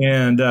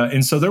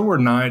 And so there were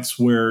nights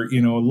where,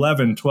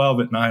 11, 12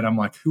 at night, I'm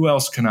like, who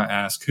else can I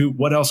ask?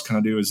 What else can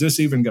I do? Is this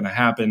even going to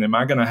happen? Am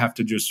I going to have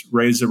to just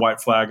raise the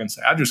white flag and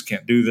say, I just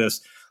can't do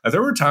this?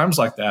 There were times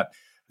like that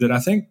I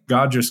think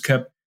God just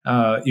kept,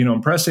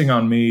 impressing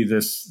on me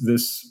this,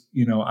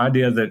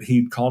 idea that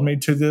he'd called me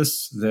to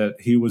this, that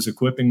he was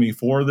equipping me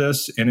for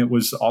this. And it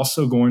was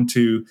also going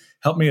to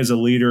help me as a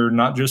leader,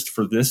 not just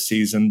for this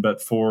season,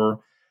 but for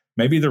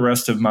maybe the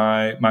rest of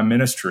my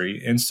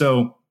ministry. And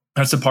so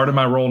that's a part of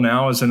my role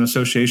now as an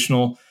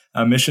associational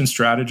mission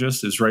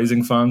strategist, is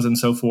raising funds and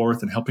so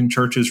forth and helping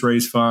churches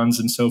raise funds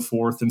and so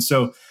forth. And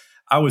so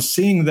I was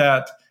seeing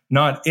that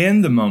not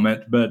in the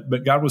moment,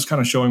 but God was kind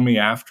of showing me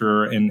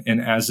after and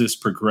as this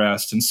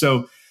progressed. And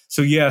so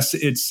yes,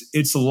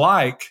 it's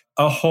like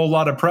a whole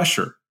lot of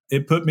pressure.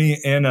 It put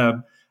me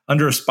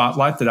under a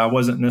spotlight that I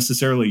wasn't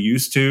necessarily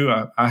used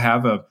to. I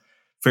have a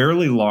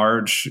fairly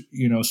large,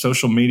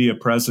 social media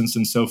presence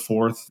and so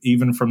forth,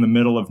 even from the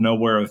middle of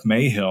nowhere of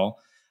Mayhill.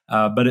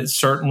 But it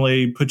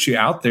certainly puts you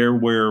out there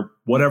where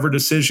whatever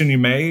decision you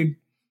made,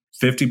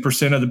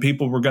 50% of the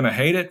people were going to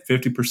hate it,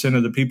 50%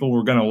 of the people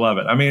were going to love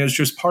it. I mean, it's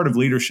just part of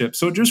leadership.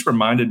 So it just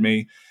reminded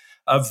me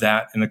of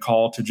that and the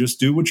call to just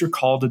do what you're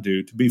called to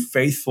do, to be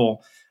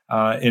faithful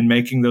in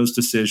making those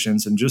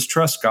decisions and just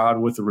trust God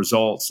with the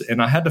results.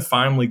 And I had to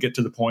finally get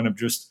to the point of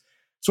just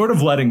sort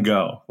of letting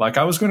go. Like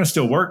I was going to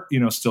still work,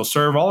 still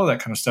serve, all of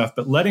that kind of stuff,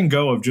 but letting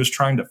go of just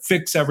trying to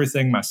fix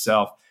everything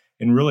myself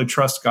and really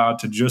trust God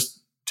to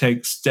just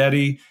take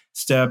steady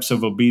steps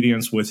of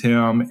obedience with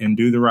him and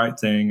do the right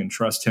thing and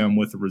trust him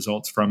with the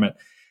results from it.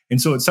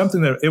 And so it's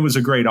something that it was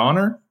a great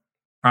honor.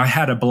 I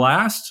had a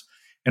blast,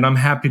 and I'm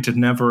happy to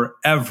never,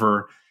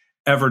 ever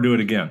do it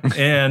again.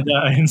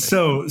 And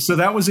so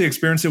that was the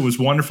experience. It was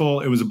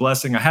wonderful. It was a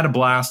blessing. I had a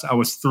blast. I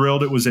was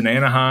thrilled. It was in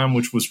Anaheim,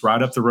 which was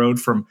right up the road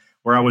from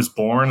where I was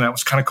born. That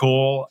was kind of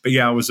cool. But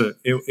yeah, it was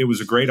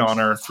a great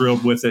honor.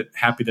 Thrilled with it.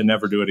 Happy to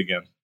never do it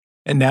again.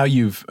 And now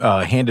you've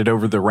handed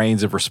over the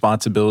reins of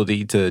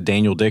responsibility to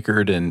Daniel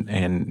Dickert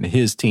and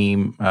his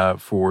team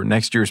for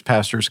next year's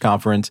pastors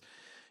conference.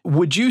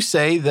 Would you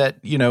say that,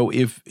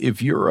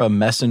 if you're a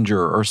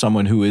messenger or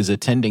someone who is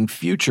attending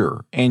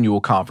future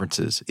annual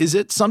conferences, is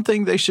it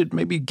something they should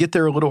maybe get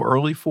there a little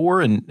early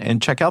for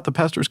and check out the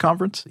pastors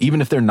conference,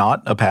 even if they're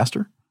not a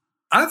pastor?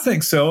 I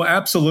think so.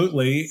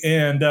 Absolutely.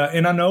 And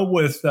I know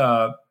with,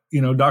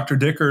 Dr.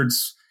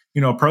 Dickert's,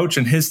 approach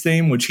and his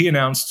theme, which he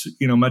announced,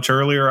 much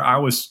earlier, I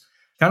was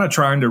kind of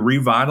trying to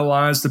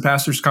revitalize the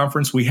pastors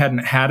conference. We hadn't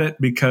had it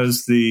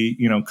because the,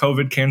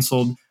 COVID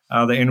canceled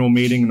the annual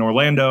meeting in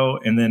Orlando,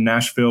 and then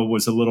Nashville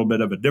was a little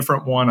bit of a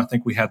different one. I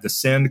think we had the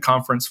Send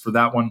conference for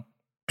that one.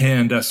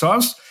 And so I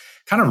was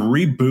kind of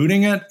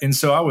rebooting it. And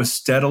so I was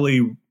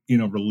steadily,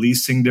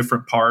 releasing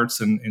different parts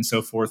and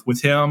so forth.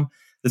 With him,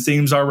 the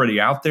theme's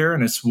already out there,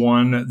 and it's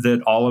one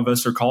that all of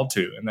us are called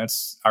to, and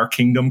that's our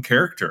kingdom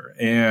character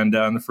and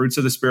the fruits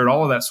of the Spirit,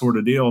 all of that sort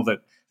of deal that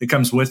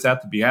comes with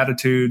that, the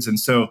Beatitudes. And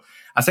so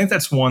I think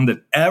that's one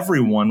that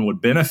everyone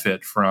would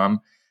benefit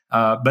from.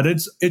 But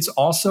it's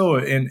also,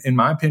 in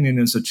my opinion,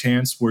 is a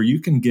chance where you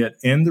can get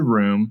in the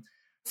room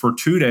for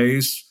 2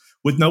 days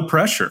with no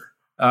pressure.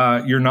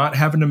 You're not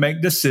having to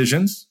make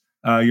decisions.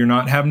 You're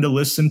not having to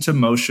listen to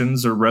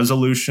motions or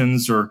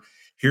resolutions or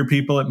hear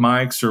people at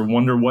mics or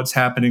wonder what's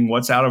happening,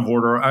 what's out of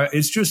order.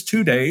 It's just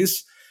 2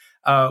 days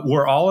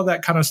where all of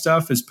that kind of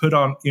stuff is put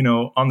on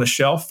the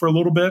shelf for a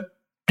little bit.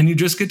 And you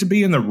just get to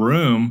be in the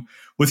room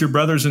with your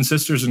brothers and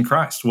sisters in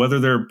Christ, whether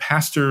they're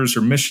pastors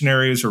or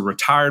missionaries or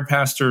retired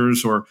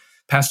pastors or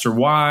pastor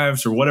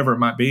wives or whatever it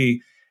might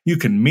be. You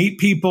can meet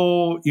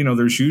people.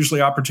 There's usually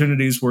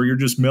opportunities where you're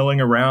just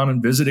milling around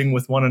and visiting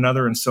with one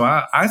another. And so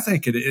I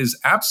think it is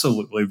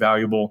absolutely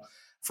valuable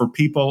for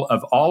people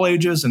of all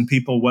ages and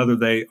people, whether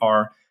they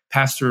are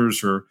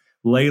pastors or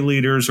lay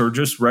leaders or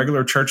just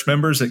regular church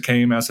members that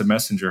came as a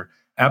messenger,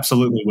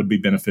 absolutely would be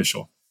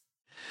beneficial.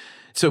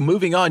 So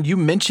moving on, you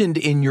mentioned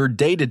in your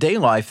day-to-day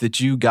life that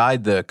you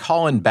guide the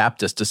Collin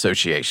Baptist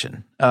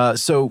Association.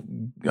 So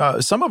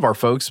some of our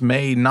folks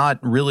may not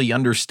really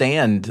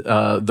understand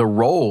the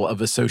role of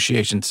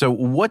association. So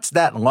what's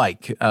that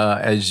like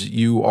as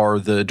you are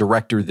the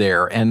director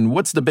there? And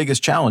what's the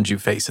biggest challenge you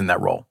face in that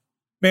role?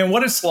 Man,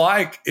 what it's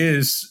like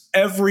is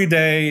every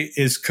day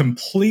is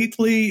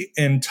completely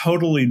and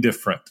totally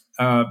different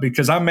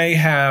because I may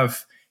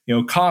have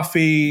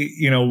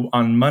coffee,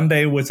 on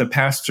Monday with a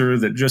pastor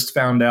that just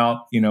found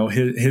out,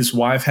 his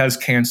wife has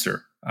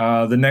cancer.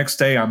 The next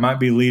day, I might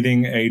be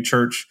leading a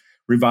church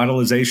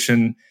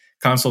revitalization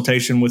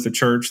consultation with a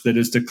church that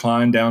has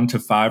declined down to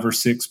 5 or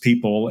 6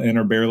 people and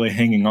are barely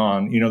hanging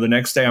on. The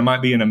next day, I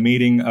might be in a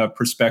meeting of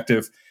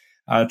prospective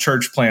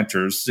church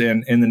planters.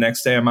 And the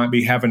next day, I might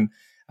be having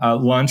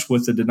lunch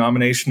with a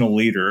denominational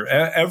leader.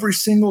 Every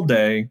single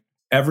day,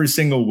 every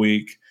single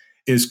week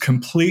is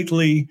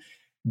completely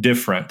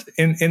different.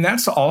 And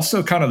that's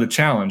also kind of the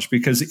challenge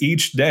because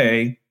each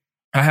day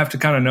I have to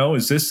kind of know,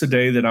 is this the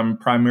day that I'm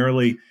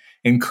primarily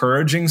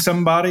encouraging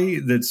somebody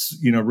that's,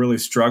 really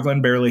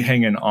struggling, barely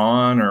hanging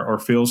on or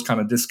feels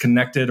kind of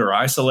disconnected or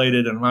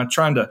isolated? And am I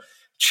trying to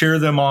cheer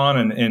them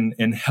on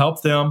and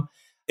help them?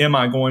 Am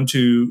I going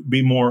to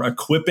be more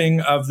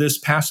equipping of this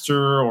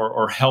pastor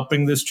or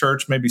helping this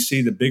church maybe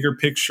see the bigger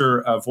picture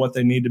of what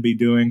they need to be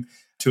doing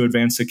to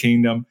advance the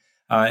kingdom?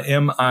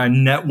 Am I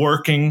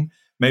networking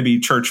maybe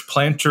church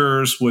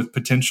planters with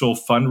potential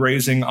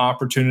fundraising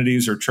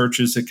opportunities or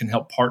churches that can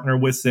help partner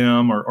with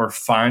them or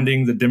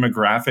finding the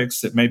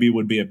demographics that maybe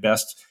would be a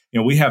best?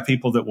 We have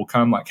people that will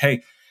come like,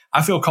 hey,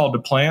 I feel called to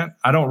plant.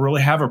 I don't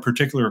really have a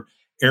particular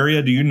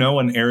area. Do you know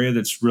an area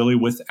that's really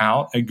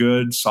without a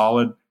good,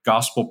 solid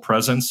gospel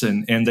presence,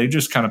 and they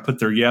just kind of put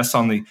their yes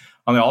on the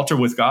altar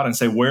with God and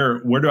say, where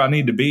do I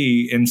need to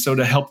be? And so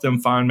to help them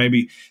find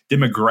maybe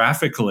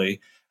demographically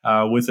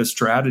with a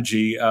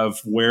strategy of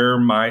where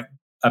might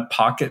a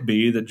pocket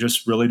be that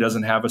just really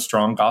doesn't have a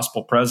strong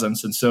gospel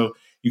presence. And so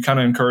you kind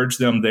of encourage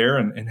them there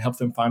and help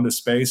them find a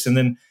space. And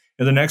then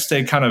the next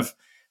day, kind of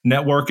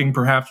networking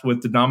perhaps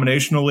with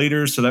denominational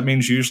leaders. So that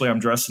means usually I'm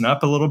dressing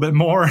up a little bit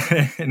more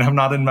and I'm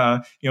not in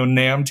my,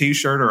 NAM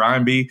t-shirt or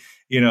IMB,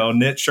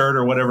 knit shirt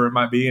or whatever it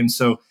might be. And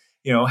so,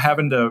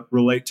 having to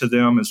relate to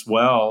them as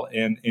well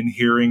and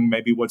hearing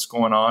maybe what's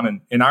going on.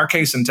 And in our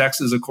case in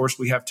Texas, of course,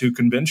 we have 2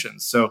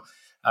 conventions. So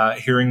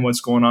hearing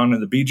what's going on in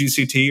the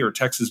BGCT or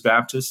Texas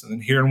Baptist, and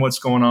then hearing what's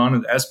going on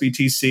in the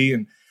SBTC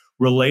and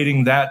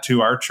relating that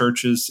to our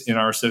churches in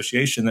our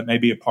association that may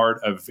be a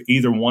part of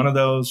either one of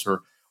those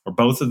or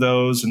both of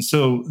those. And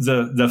so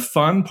the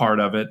fun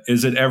part of it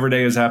is that every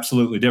day is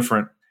absolutely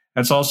different.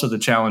 That's also the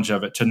challenge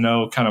of it, to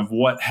know kind of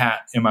what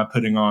hat am I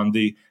putting on.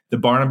 The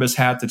Barnabas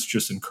hat that's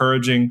just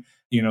encouraging,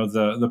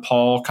 the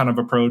Paul kind of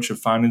approach of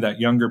finding that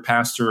younger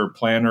pastor or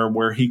planner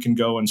where he can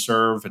go and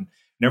serve and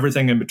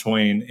everything in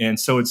between. And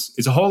so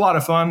it's a whole lot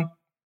of fun,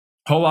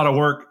 a whole lot of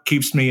work,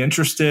 keeps me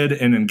interested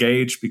and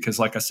engaged because,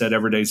 like I said,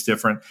 every day is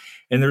different.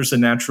 And there's a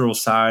natural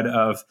side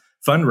of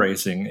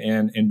fundraising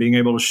and being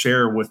able to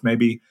share with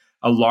maybe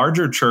a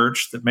larger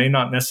church that may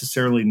not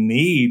necessarily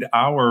need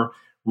our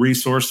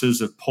resources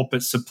of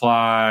pulpit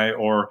supply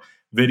or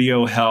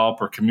video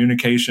help or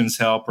communications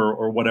help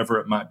or whatever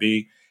it might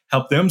be,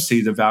 help them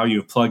see the value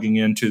of plugging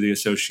into the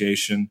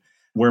association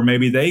where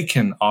maybe they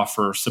can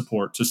offer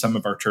support to some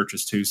of our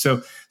churches too.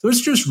 So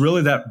it's just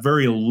really that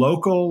very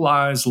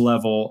localized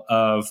level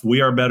of we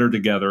are better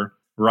together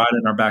right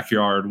in our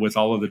backyard with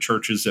all of the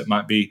churches that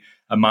might be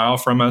a mile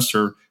from us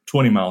or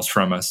 20 miles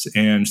from us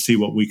and see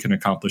what we can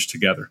accomplish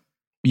together.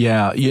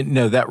 Yeah,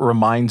 that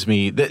reminds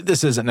me that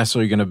this isn't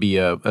necessarily going to be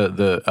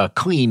a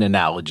clean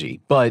analogy,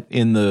 but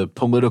in the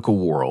political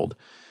world,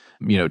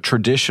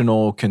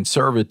 traditional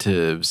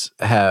conservatives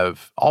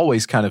have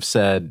always kind of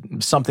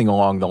said something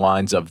along the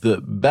lines of the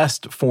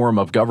best form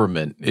of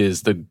government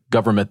is the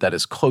government that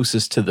is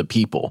closest to the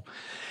people.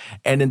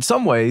 And in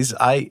some ways,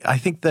 I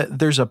think that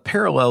there's a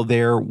parallel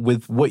there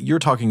with what you're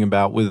talking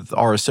about with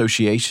our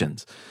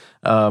associations.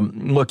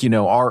 Look,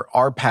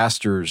 our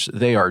pastors,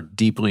 they are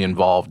deeply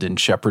involved in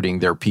shepherding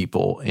their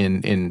people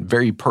in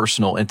very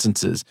personal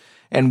instances.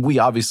 And we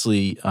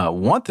obviously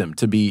want them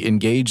to be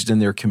engaged in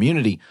their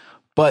community,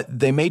 but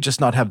they may just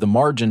not have the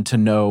margin to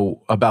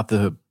know about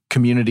the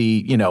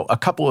community, a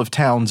couple of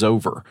towns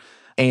over.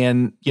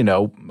 And,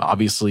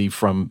 obviously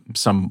from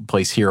some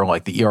place here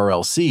like the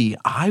ERLC,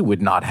 I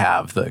would not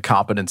have the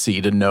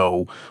competency to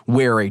know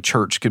where a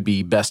church could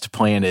be best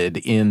planted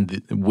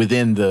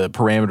within the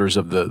parameters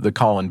of the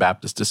Collin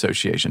Baptist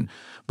Association.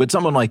 But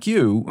someone like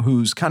you,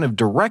 who's kind of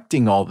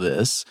directing all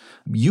this,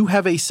 you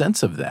have a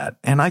sense of that.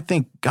 And I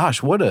think,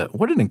 gosh, what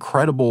an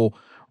incredible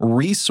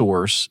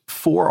resource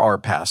for our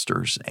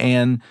pastors.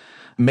 And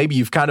maybe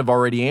you've kind of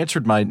already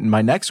answered my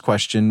next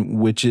question,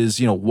 which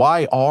is,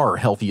 why are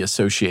healthy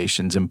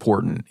associations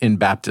important in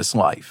Baptist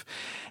life?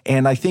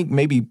 And I think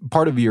maybe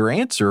part of your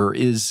answer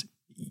is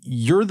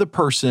you're the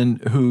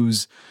person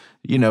who's,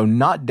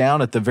 not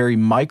down at the very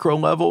micro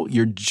level.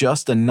 You're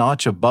just a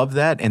notch above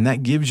that. And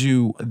that gives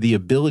you the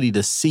ability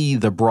to see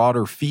the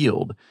broader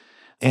field.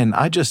 And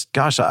I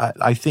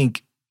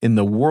think in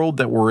the world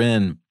that we're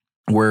in,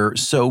 where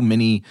so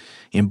many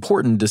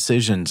important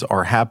decisions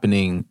are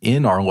happening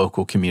in our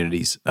local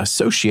communities,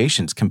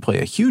 associations can play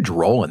a huge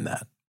role in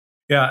that.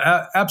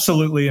 Yeah,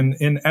 absolutely.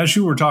 And as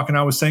you were talking,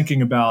 I was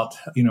thinking about,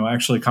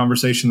 actually a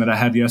conversation that I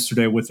had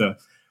yesterday with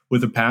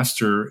a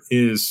pastor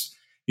is,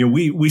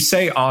 we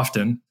say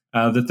often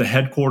that the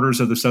headquarters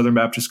of the Southern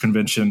Baptist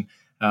Convention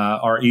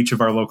are each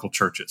of our local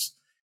churches.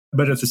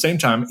 But at the same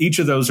time, each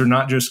of those are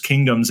not just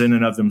kingdoms in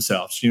and of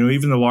themselves.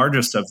 Even the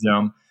largest of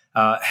them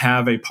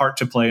have a part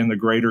to play in the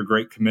greater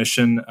Great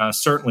Commission,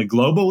 certainly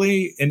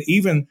globally and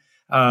even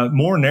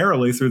more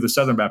narrowly through the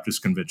Southern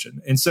Baptist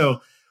Convention. And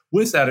so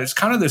with that, it's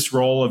kind of this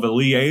role of a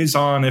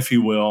liaison, if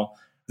you will,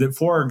 that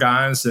for our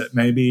guys that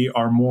maybe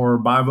are more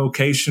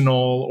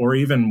bivocational, or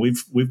even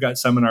we've got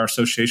some in our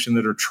association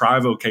that are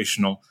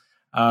trivocational,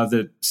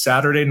 that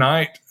Saturday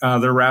night,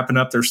 they're wrapping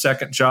up their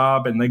second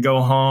job and they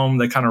go home,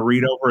 they kind of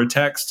read over a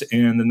text,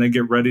 and then they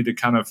get ready to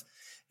kind of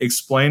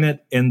explain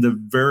it in the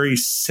very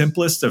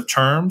simplest of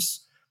terms.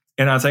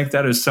 And I think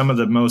that is some of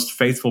the most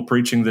faithful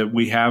preaching that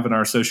we have in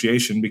our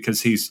association, because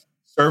he's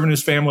serving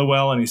his family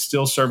well and he's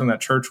still serving that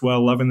church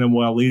well, loving them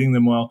well, leading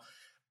them well.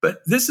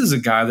 But this is a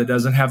guy that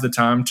doesn't have the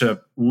time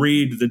to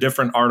read the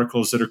different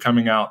articles that are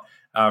coming out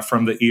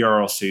from the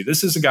ERLC.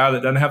 This is a guy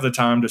that doesn't have the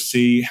time to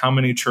see how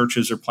many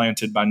churches are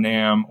planted by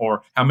NAM,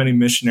 or how many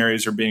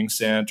missionaries are being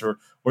sent, or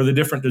the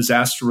different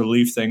disaster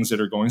relief things that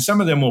are going.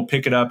 Some of them will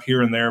pick it up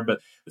here and there, but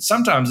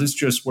sometimes it's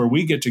just where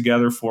we get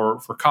together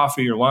for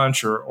coffee or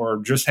lunch, or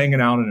just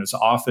hanging out in his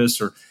office,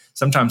 or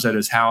sometimes at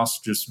his house,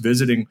 just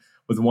visiting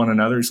with one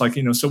another. It's like,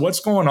 so what's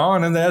going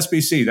on in the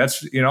SBC?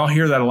 That's, I'll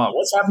hear that a lot.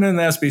 What's happening in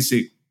the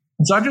SBC?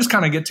 So I just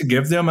kind of get to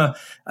give them a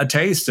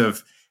taste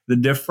of the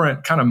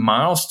different kind of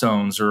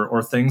milestones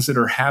or things that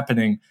are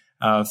happening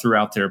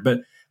throughout there.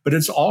 But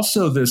it's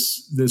also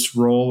this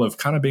role of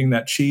kind of being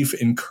that chief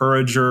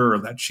encourager or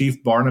that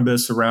chief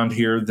Barnabas around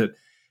here. That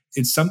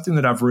it's something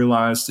that I've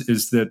realized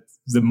is that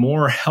the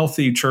more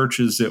healthy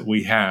churches that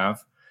we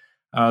have,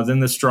 then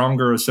the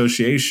stronger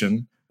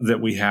association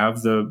that we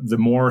have, the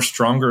more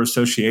stronger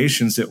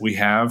associations that we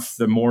have,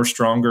 the more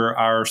stronger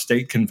our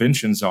state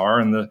conventions are,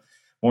 and the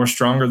more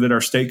stronger that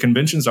our state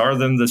conventions are,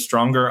 then the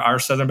stronger our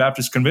Southern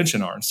Baptist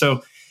Convention are. And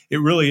so it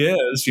really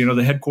is,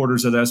 the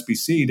headquarters of the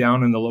SBC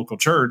down in the local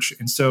church.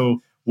 And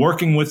so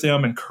working with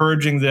them,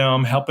 encouraging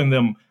them, helping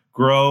them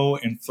grow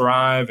and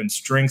thrive and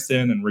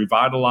strengthen and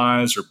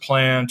revitalize or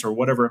plant or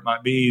whatever it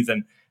might be,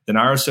 then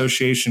our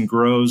association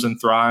grows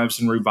and thrives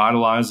and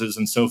revitalizes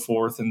and so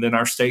forth. And then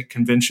our state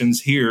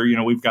conventions here,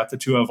 we've got the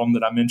two of them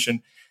that I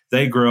mentioned,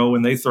 they grow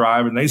and they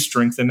thrive and they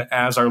strengthen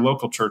as our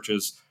local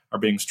churches are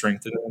being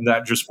strengthened. And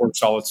that just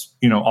works all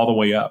the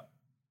way up.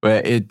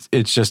 Well,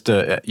 it's just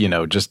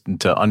just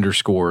to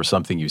underscore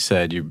something you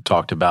said, you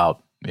talked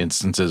about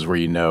instances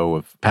where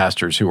of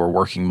pastors who are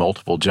working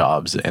multiple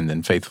jobs and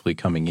then faithfully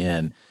coming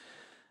in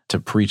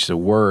to preach the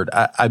word.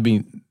 I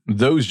mean,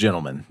 those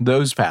gentlemen,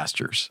 those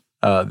pastors,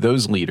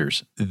 those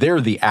leaders,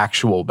 they're the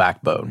actual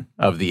backbone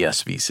of the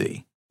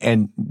SBC.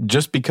 And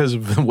just because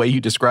of the way you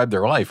describe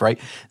their life, right?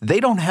 They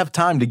don't have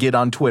time to get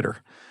on Twitter,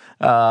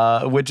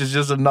 which is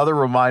just another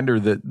reminder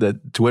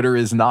that Twitter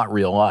is not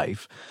real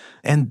life.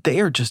 And they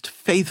are just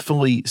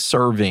faithfully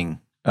serving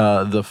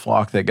the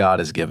flock that God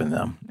has given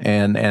them.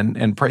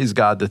 And praise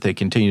God that they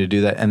continue to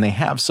do that. And they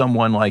have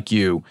someone like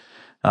you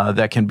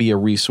that can be a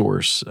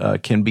resource,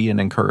 can be an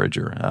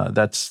encourager.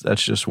 That's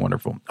just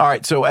wonderful. All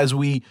right, so as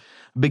we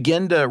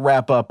begin to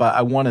wrap up,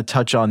 I want to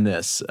touch on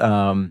this.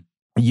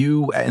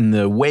 You, in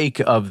the wake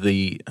of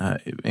the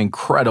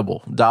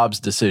incredible Dobbs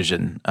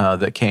decision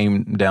that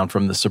came down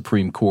from the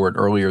Supreme Court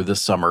earlier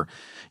this summer,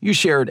 you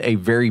shared a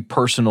very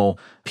personal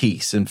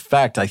piece. In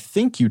fact, I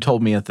think you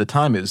told me at the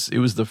time it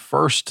was the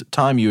first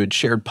time you had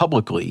shared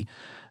publicly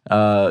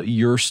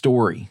your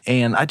story.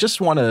 And I just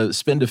want to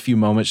spend a few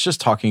moments just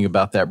talking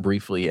about that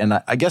briefly. And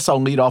I guess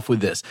I'll lead off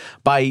with this.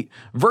 By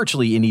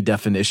virtually any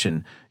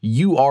definition,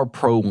 you are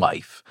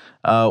pro-life.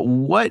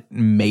 What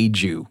made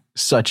you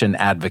such an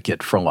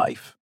advocate for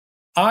life?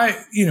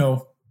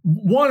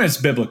 One is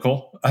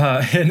biblical.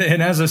 And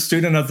as a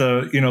student of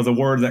the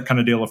word, that kind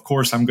of deal, of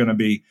course, I'm going to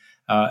be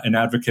an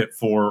advocate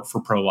for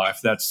pro-life.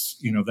 That's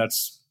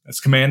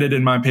commanded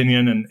in my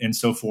opinion and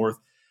so forth.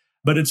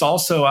 But it's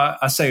also,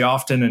 I say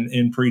often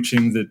in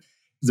preaching that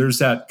there's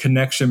that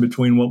connection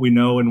between what we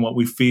know and what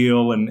we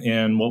feel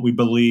and what we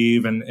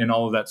believe and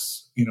all of that,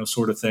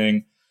 sort of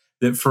thing.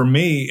 That for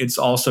me, it's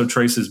also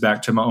traces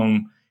back to my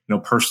own,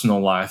 personal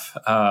life.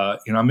 I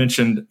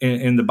mentioned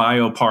in the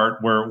bio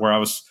part where I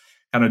was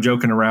kind of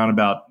joking around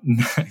about,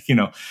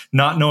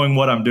 not knowing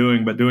what I'm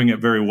doing, but doing it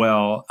very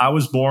well. I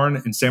was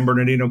born in San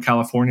Bernardino,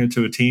 California,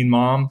 to a teen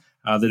mom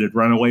that had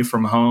run away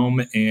from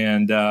home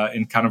and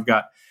kind of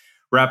got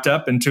wrapped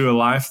up into a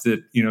life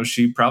that,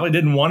 she probably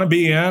didn't want to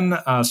be in,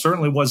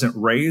 certainly wasn't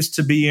raised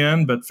to be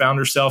in, but found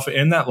herself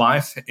in that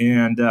life.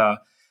 And,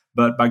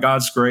 but by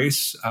God's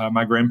grace,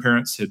 my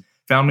grandparents had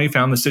found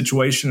the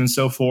situation and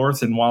so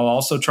forth. And while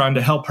also trying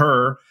to help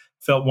her,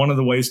 felt one of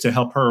the ways to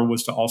help her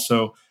was to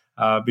also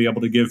be able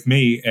to give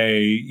me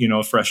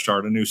a fresh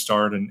start, a new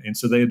start. And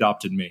so they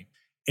adopted me.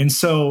 And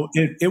so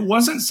it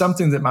wasn't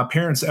something that my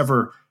parents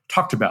ever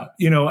talked about.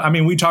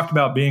 We talked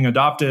about being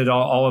adopted,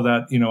 all of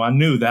that, I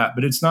knew that,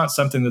 but it's not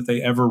something that they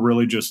ever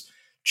really just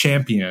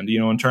championed,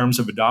 in terms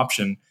of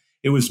adoption.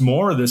 It was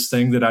more of this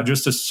thing that I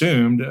just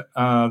assumed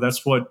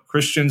that's what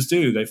Christians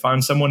do. They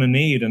find someone in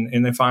need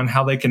and they find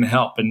how they can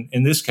help. And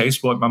in this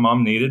case, what my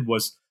mom needed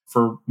was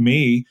for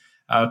me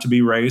to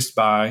be raised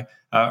by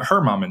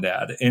her mom and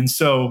dad. And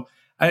so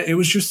it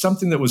was just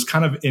something that was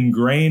kind of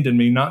ingrained in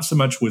me, not so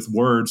much with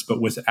words,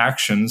 but with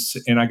actions.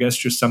 And I guess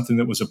just something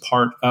that was a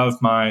part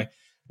of my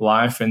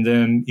life. And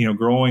then,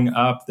 growing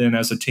up then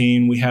as a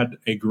teen, we had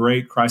a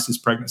great crisis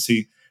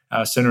pregnancy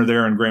center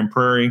there in Grand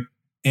Prairie.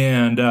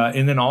 And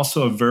then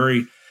also a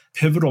very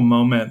pivotal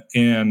moment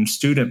in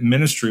student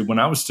ministry when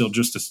I was still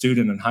just a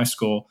student in high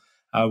school,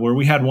 where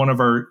we had one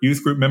of our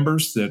youth group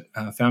members that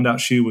found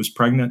out she was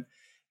pregnant.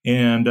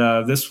 And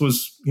this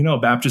was, a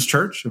Baptist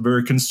church, a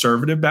very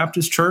conservative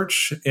Baptist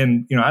church.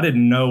 And, I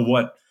didn't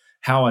know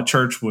how a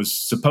church was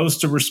supposed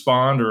to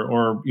respond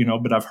or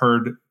but I've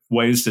heard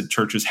ways that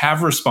churches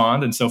have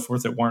responded and so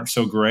forth that weren't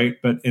so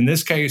great. But in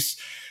this case,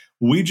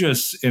 we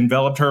just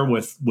enveloped her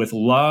with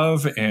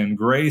love and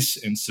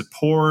grace and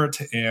support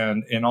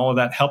and all of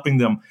that, helping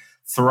them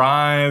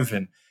thrive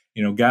and,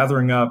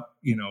 gathering up,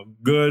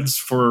 goods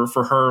for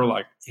her,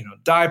 like,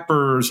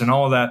 diapers and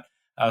all of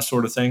that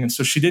sort of thing. And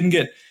so she didn't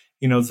get,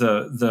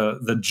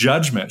 the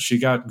judgment. She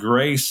got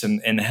grace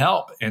and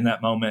help in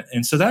that moment.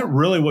 And so that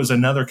really was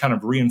another kind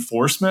of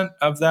reinforcement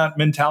of that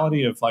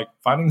mentality of like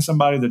finding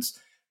somebody that's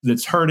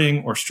that's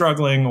hurting or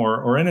struggling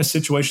or in a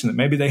situation that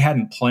maybe they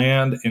hadn't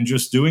planned, and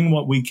just doing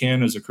what we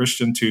can as a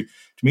Christian to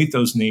meet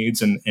those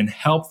needs and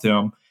help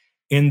them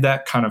in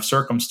that kind of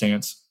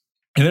circumstance.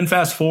 And then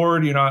fast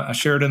forward, I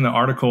shared in the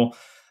article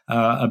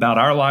about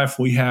our life.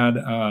 We had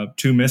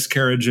 2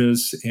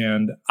 miscarriages,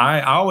 and I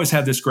always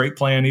had this great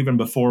plan even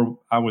before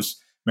I was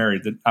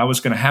married, that I was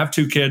going to have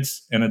 2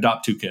 kids and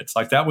adopt 2 kids.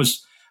 Like, that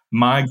was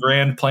my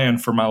grand plan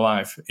for my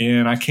life.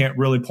 And I can't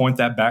really point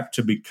that back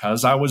to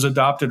because I was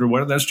adopted or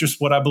whatever. That's just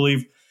what I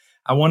believe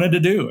I wanted to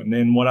do, and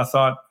then what I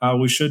thought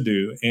we should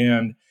do.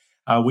 And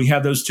we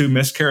had those 2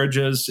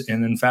 miscarriages,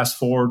 and then fast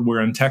forward,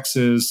 we're in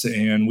Texas,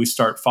 and we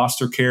start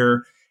foster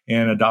care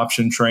and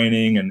adoption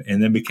training, and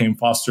then became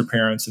foster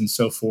parents and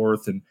so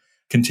forth, and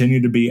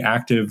continue to be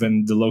active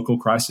in the local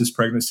crisis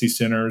pregnancy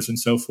centers and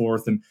so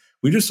forth. And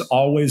we just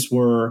always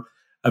were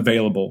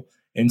available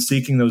and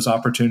seeking those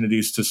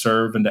opportunities to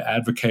serve and to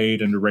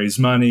advocate and to raise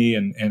money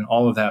and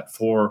all of that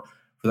for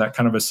that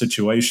kind of a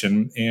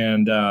situation.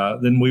 And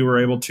then we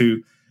were able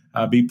to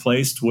be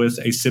placed with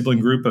a sibling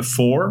group of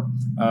 4.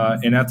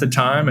 And at the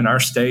time in our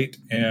state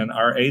and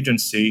our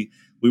agency,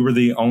 we were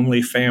the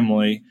only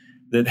family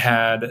that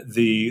had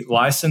the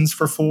license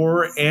for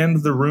 4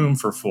 and the room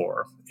for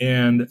 4.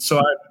 And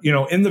so,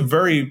 in the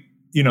very,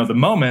 the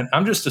moment,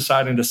 I'm just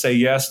deciding to say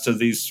yes to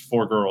these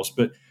 4 girls.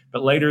 But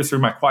later, through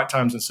my quiet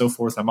times and so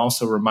forth, I'm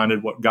also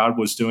reminded what God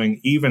was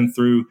doing, even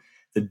through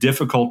the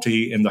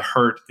difficulty and the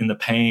hurt and the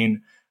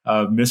pain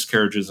of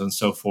miscarriages and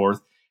so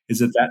forth, is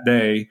that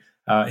day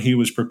He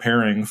was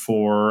preparing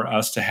for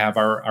us to have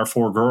our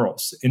 4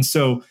 girls. And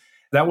so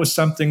that was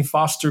something,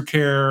 foster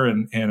care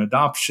and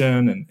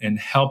adoption and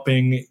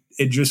helping.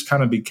 It just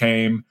kind of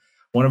became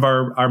one of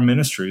our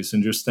ministries,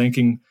 and just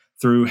thinking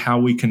through how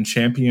we can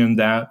champion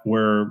that,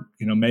 where,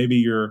 maybe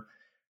you're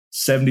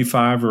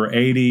 75 or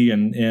 80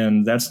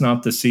 and that's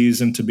not the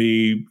season to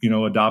be,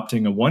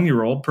 adopting a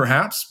 1-year-old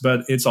perhaps,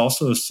 but it's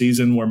also a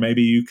season where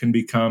maybe you can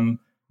become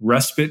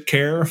respite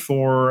care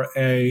for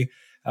a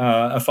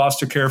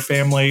foster care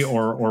family,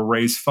 or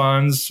raise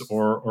funds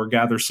or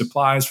gather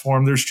supplies for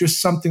them. There's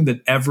just something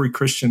that every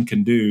Christian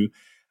can do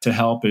to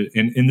help.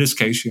 In this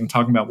case,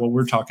 talking about what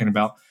we're talking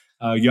about,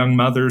 young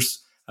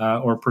mothers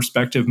or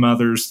prospective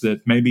mothers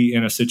that may be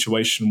in a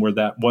situation where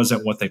that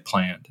wasn't what they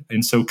planned.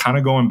 And so kind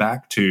of going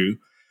back to,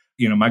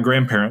 my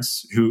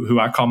grandparents, who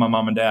I call my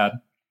mom and dad,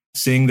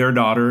 seeing their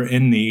daughter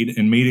in need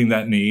and meeting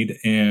that need,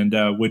 and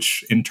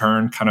which in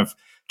turn kind of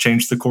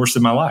changed the course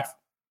of my life.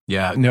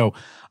 Yeah, no,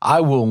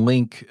 I will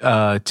link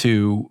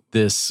to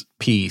this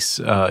piece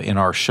in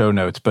our show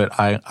notes, but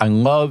I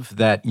love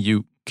that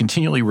you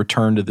continually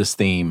return to this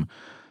theme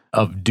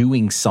of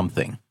doing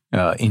something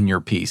in your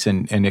piece.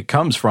 And it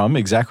comes from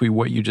exactly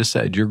what you just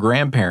said. Your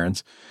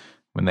grandparents,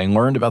 when they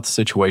learned about the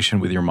situation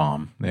with your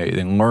mom,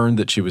 they learned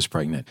that she was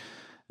pregnant,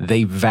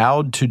 they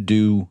vowed to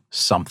do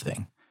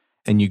something.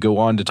 And you go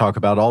on to talk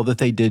about all that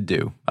they did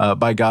do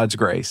by God's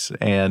grace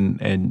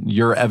and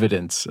your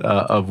evidence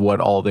of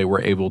what all they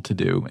were able to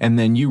do. And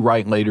then you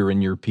write later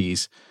in your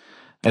piece,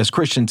 as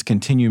Christians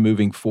continue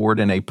moving forward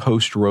in a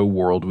post-Roe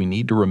world, we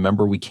need to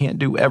remember we can't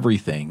do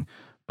everything,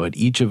 but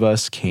each of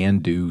us can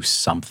do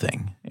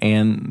something.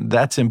 And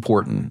that's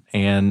important.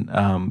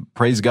 And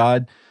praise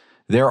God,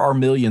 there are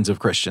millions of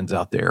Christians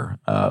out there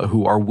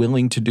who are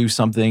willing to do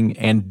something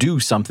and do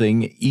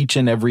something each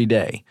and every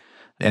day.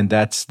 And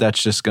that's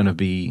just going to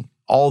be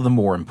all the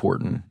more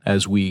important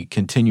as we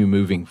continue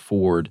moving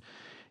forward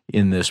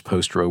in this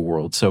post-Roe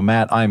world. So,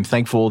 Matt, I'm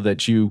thankful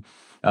that you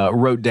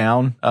wrote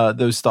down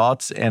those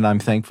thoughts, and I'm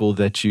thankful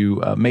that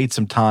you made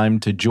some time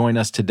to join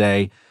us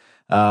today.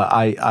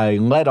 I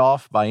led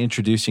off by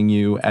introducing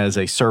you as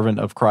a servant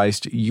of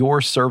Christ.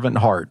 Your servant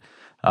heart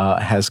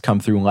has come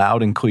through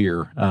loud and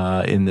clear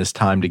in this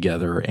time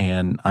together,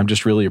 and I'm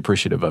just really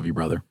appreciative of you,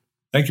 brother.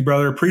 Thank you,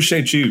 brother.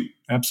 Appreciate you.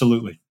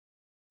 Absolutely.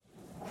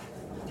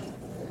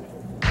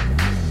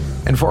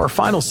 And for our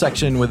final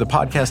section with the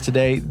podcast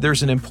today,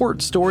 there's an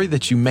important story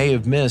that you may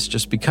have missed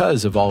just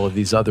because of all of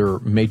these other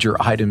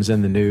major items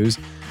in the news.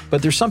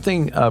 But there's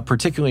something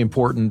particularly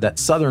important that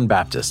Southern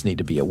Baptists need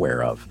to be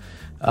aware of.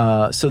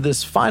 So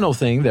this final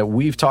thing that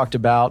we've talked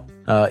about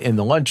in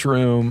the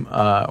lunchroom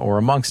or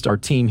amongst our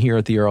team here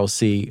at the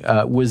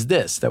ERLC was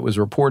this, that was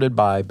reported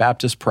by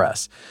Baptist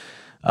Press.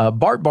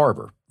 Bart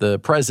Barber, the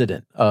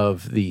president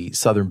of the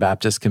Southern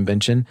Baptist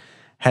Convention,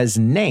 has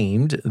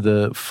named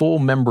the full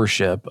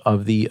membership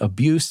of the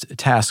Abuse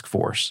Task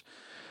Force.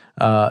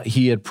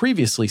 He had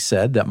previously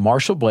said that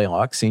Marshall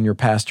Blaylock, senior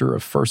pastor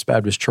of First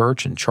Baptist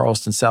Church in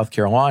Charleston, South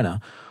Carolina,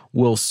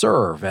 will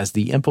serve as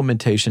the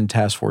Implementation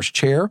Task Force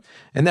chair,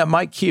 and that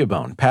Mike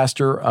Keobone,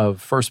 pastor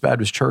of First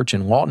Baptist Church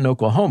in Lawton,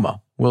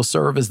 Oklahoma, will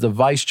serve as the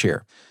vice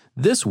chair.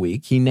 This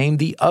week, he named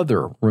the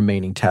other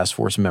remaining task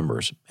force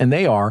members, and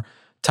they are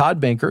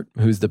Todd Bankert,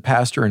 who's the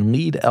pastor and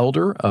lead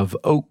elder of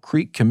Oak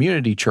Creek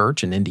Community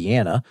Church in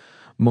Indiana,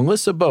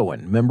 Melissa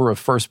Bowen, member of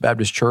First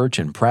Baptist Church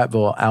in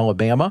Prattville,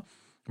 Alabama,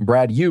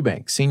 Brad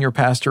Eubank, senior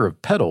pastor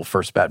of Petal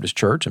First Baptist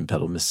Church in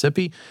Petal,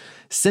 Mississippi,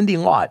 Cindy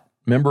Lott,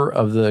 member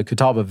of the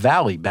Catawba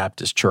Valley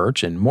Baptist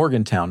Church in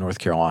Morgantown, North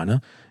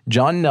Carolina,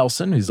 John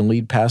Nelson, who's the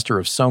lead pastor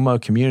of Soma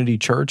Community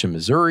Church in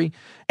Missouri,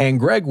 and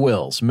Greg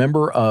Wills,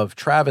 member of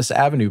Travis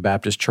Avenue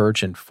Baptist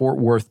Church in Fort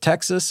Worth,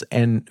 Texas,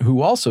 and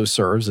who also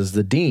serves as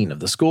the dean of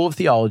the School of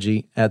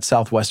Theology at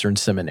Southwestern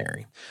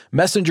Seminary.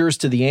 Messengers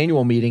to the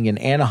annual meeting in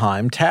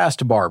Anaheim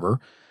tasked Barber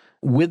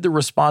with the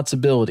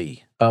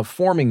responsibility of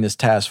forming this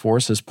task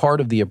force as part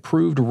of the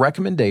approved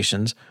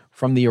recommendations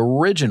from the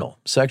original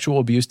sexual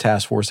abuse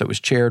task force that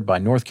was chaired by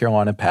North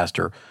Carolina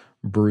pastor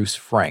Bruce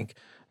Frank.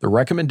 The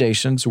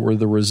recommendations were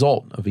the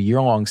result of a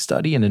year-long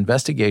study and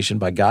investigation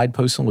by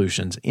Guidepost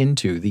Solutions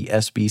into the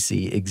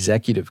SBC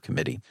Executive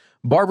Committee.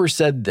 Barber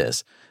said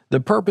this: "The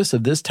purpose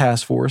of this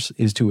task force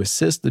is to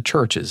assist the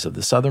churches of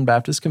the Southern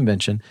Baptist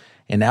Convention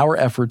in our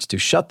efforts to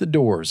shut the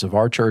doors of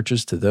our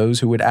churches to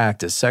those who would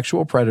act as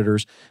sexual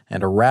predators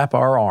and to wrap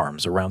our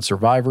arms around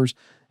survivors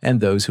and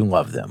those who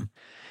love them."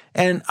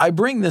 And I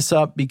bring this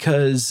up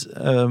because,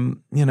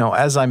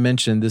 as I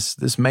mentioned,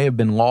 this may have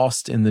been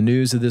lost in the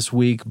news of this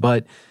week,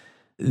 but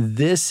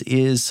this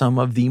is some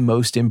of the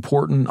most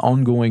important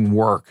ongoing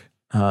work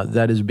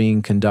that is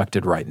being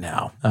conducted right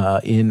now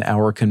in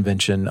our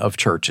convention of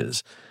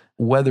churches.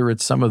 Whether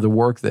it's some of the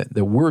work that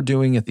we're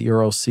doing at the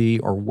ERLC,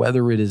 or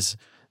whether it is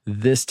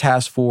this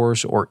task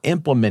force or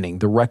implementing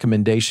the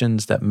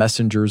recommendations that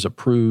Messengers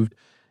approved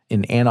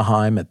in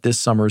Anaheim at this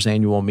summer's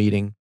annual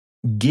meeting,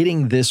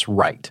 getting this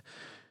right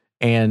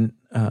and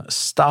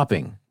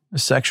stopping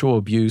sexual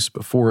abuse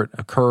before it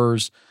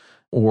occurs,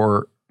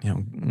 or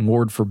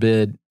Lord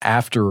forbid,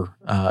 after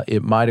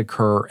it might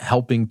occur,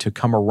 helping to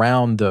come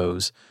around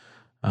those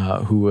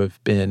who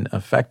have been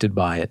affected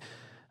by it.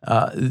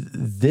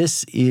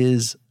 This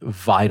is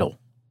vital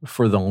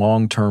for the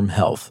long-term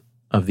health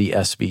of the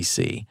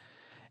SBC.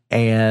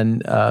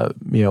 And,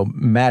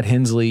 Matt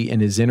Hensley, in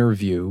his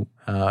interview,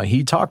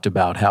 he talked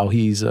about how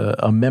he's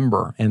a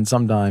member and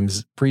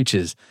sometimes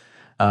preaches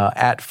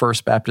at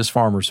First Baptist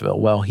Farmersville.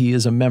 Well, he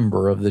is a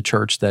member of the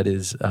church that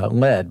is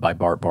led by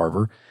Bart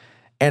Barber.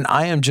 And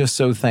I am just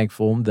so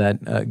thankful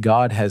that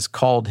God has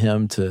called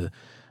him to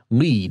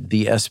lead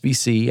the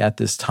SBC at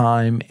this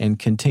time and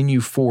continue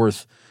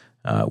forth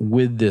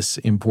with this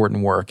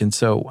important work. And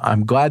so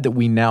I'm glad that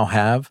we now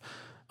have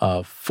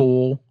a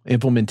full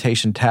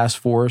implementation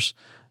task force.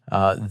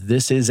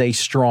 This is a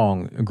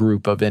strong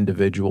group of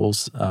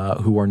individuals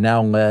who are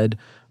now led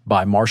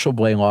by Marshall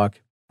Blaylock,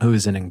 who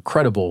is an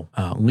incredible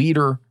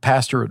leader,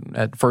 pastor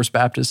at First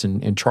Baptist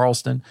in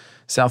Charleston,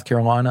 South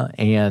Carolina.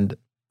 And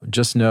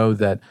just know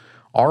that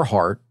our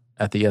heart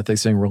at the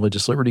Ethics and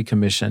Religious Liberty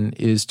Commission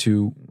is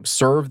to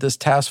serve this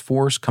task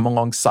force, come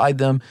alongside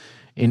them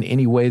in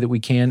any way that we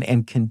can,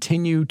 and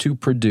continue to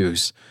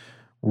produce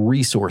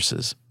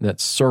resources that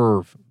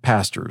serve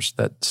pastors,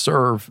 that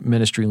serve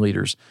ministry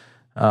leaders,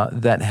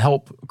 that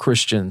help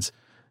Christians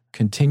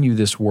continue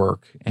this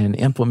work and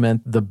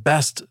implement the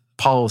best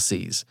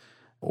policies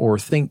or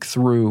think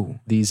through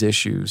these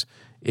issues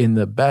in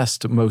the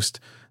best, most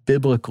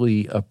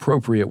biblically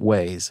appropriate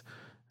ways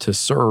to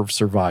serve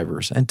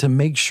survivors and to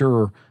make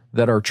sure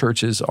that our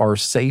churches are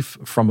safe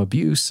from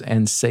abuse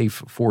and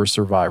safe for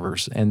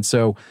survivors. And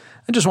so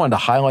I just wanted to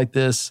highlight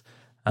this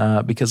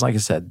because, like I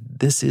said,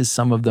 this is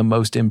some of the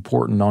most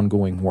important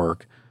ongoing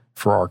work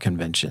for our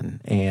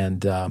convention.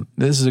 And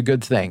this is a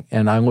good thing.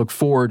 And I look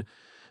forward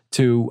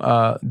to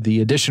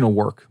the additional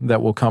work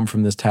that will come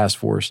from this task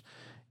force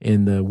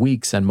in the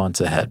weeks and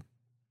months ahead.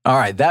 All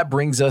right, that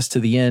brings us to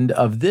the end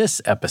of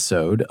this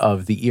episode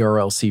of the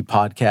ERLC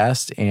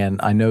podcast, and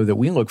I know that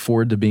we look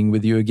forward to being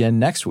with you again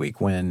next week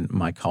when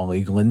my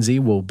colleague Lindsay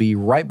will be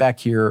right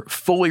back here,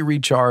 fully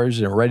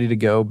recharged and ready to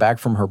go back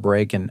from her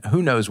break, and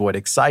who knows what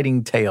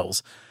exciting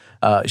tales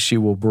she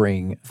will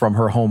bring from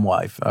her home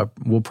life.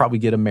 We'll probably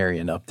get a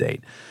Marion update.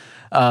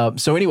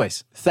 So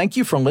anyways, thank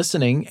you for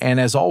listening,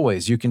 and as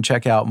always, you can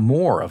check out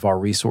more of our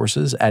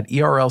resources at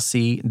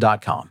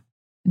erlc.com.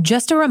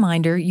 Just a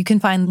reminder, you can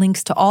find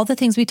links to all the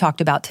things we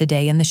talked about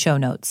today in the show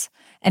notes.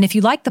 And if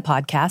you like the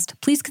podcast,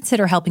 please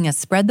consider helping us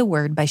spread the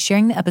word by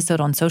sharing the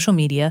episode on social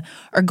media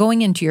or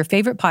going into your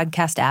favorite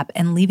podcast app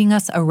and leaving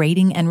us a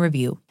rating and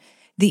review.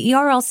 The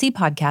ERLC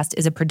podcast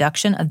is a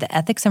production of the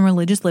Ethics and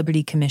Religious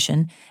Liberty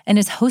Commission and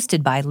is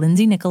hosted by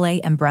Lindsay Nicolay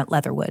and Brent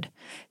Leatherwood.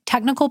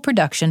 Technical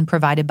production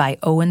provided by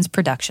Owens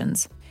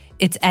Productions.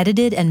 It's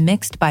edited and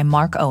mixed by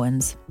Mark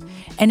Owens.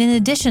 And in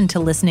addition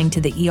to listening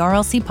to the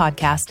ERLC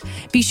podcast,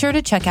 be sure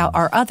to check out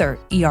our other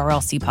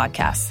ERLC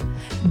podcasts.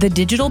 The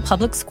Digital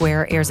Public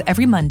Square airs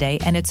every Monday,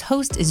 and its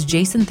host is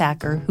Jason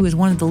Thacker, who is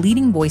one of the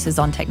leading voices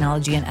on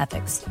technology and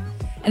ethics.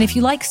 And if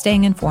you like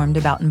staying informed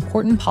about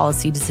important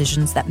policy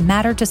decisions that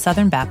matter to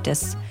Southern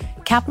Baptists,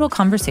 Capitol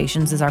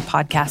Conversations is our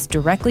podcast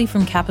directly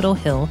from Capitol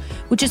Hill,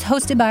 which is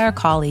hosted by our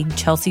colleague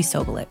Chelsea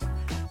Sobolik.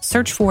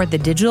 Search for The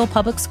Digital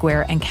Public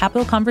Square and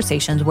Capitol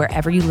Conversations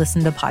wherever you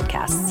listen to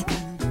podcasts.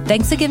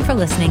 Thanks again for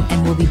listening,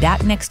 and we'll be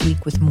back next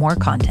week with more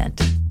content.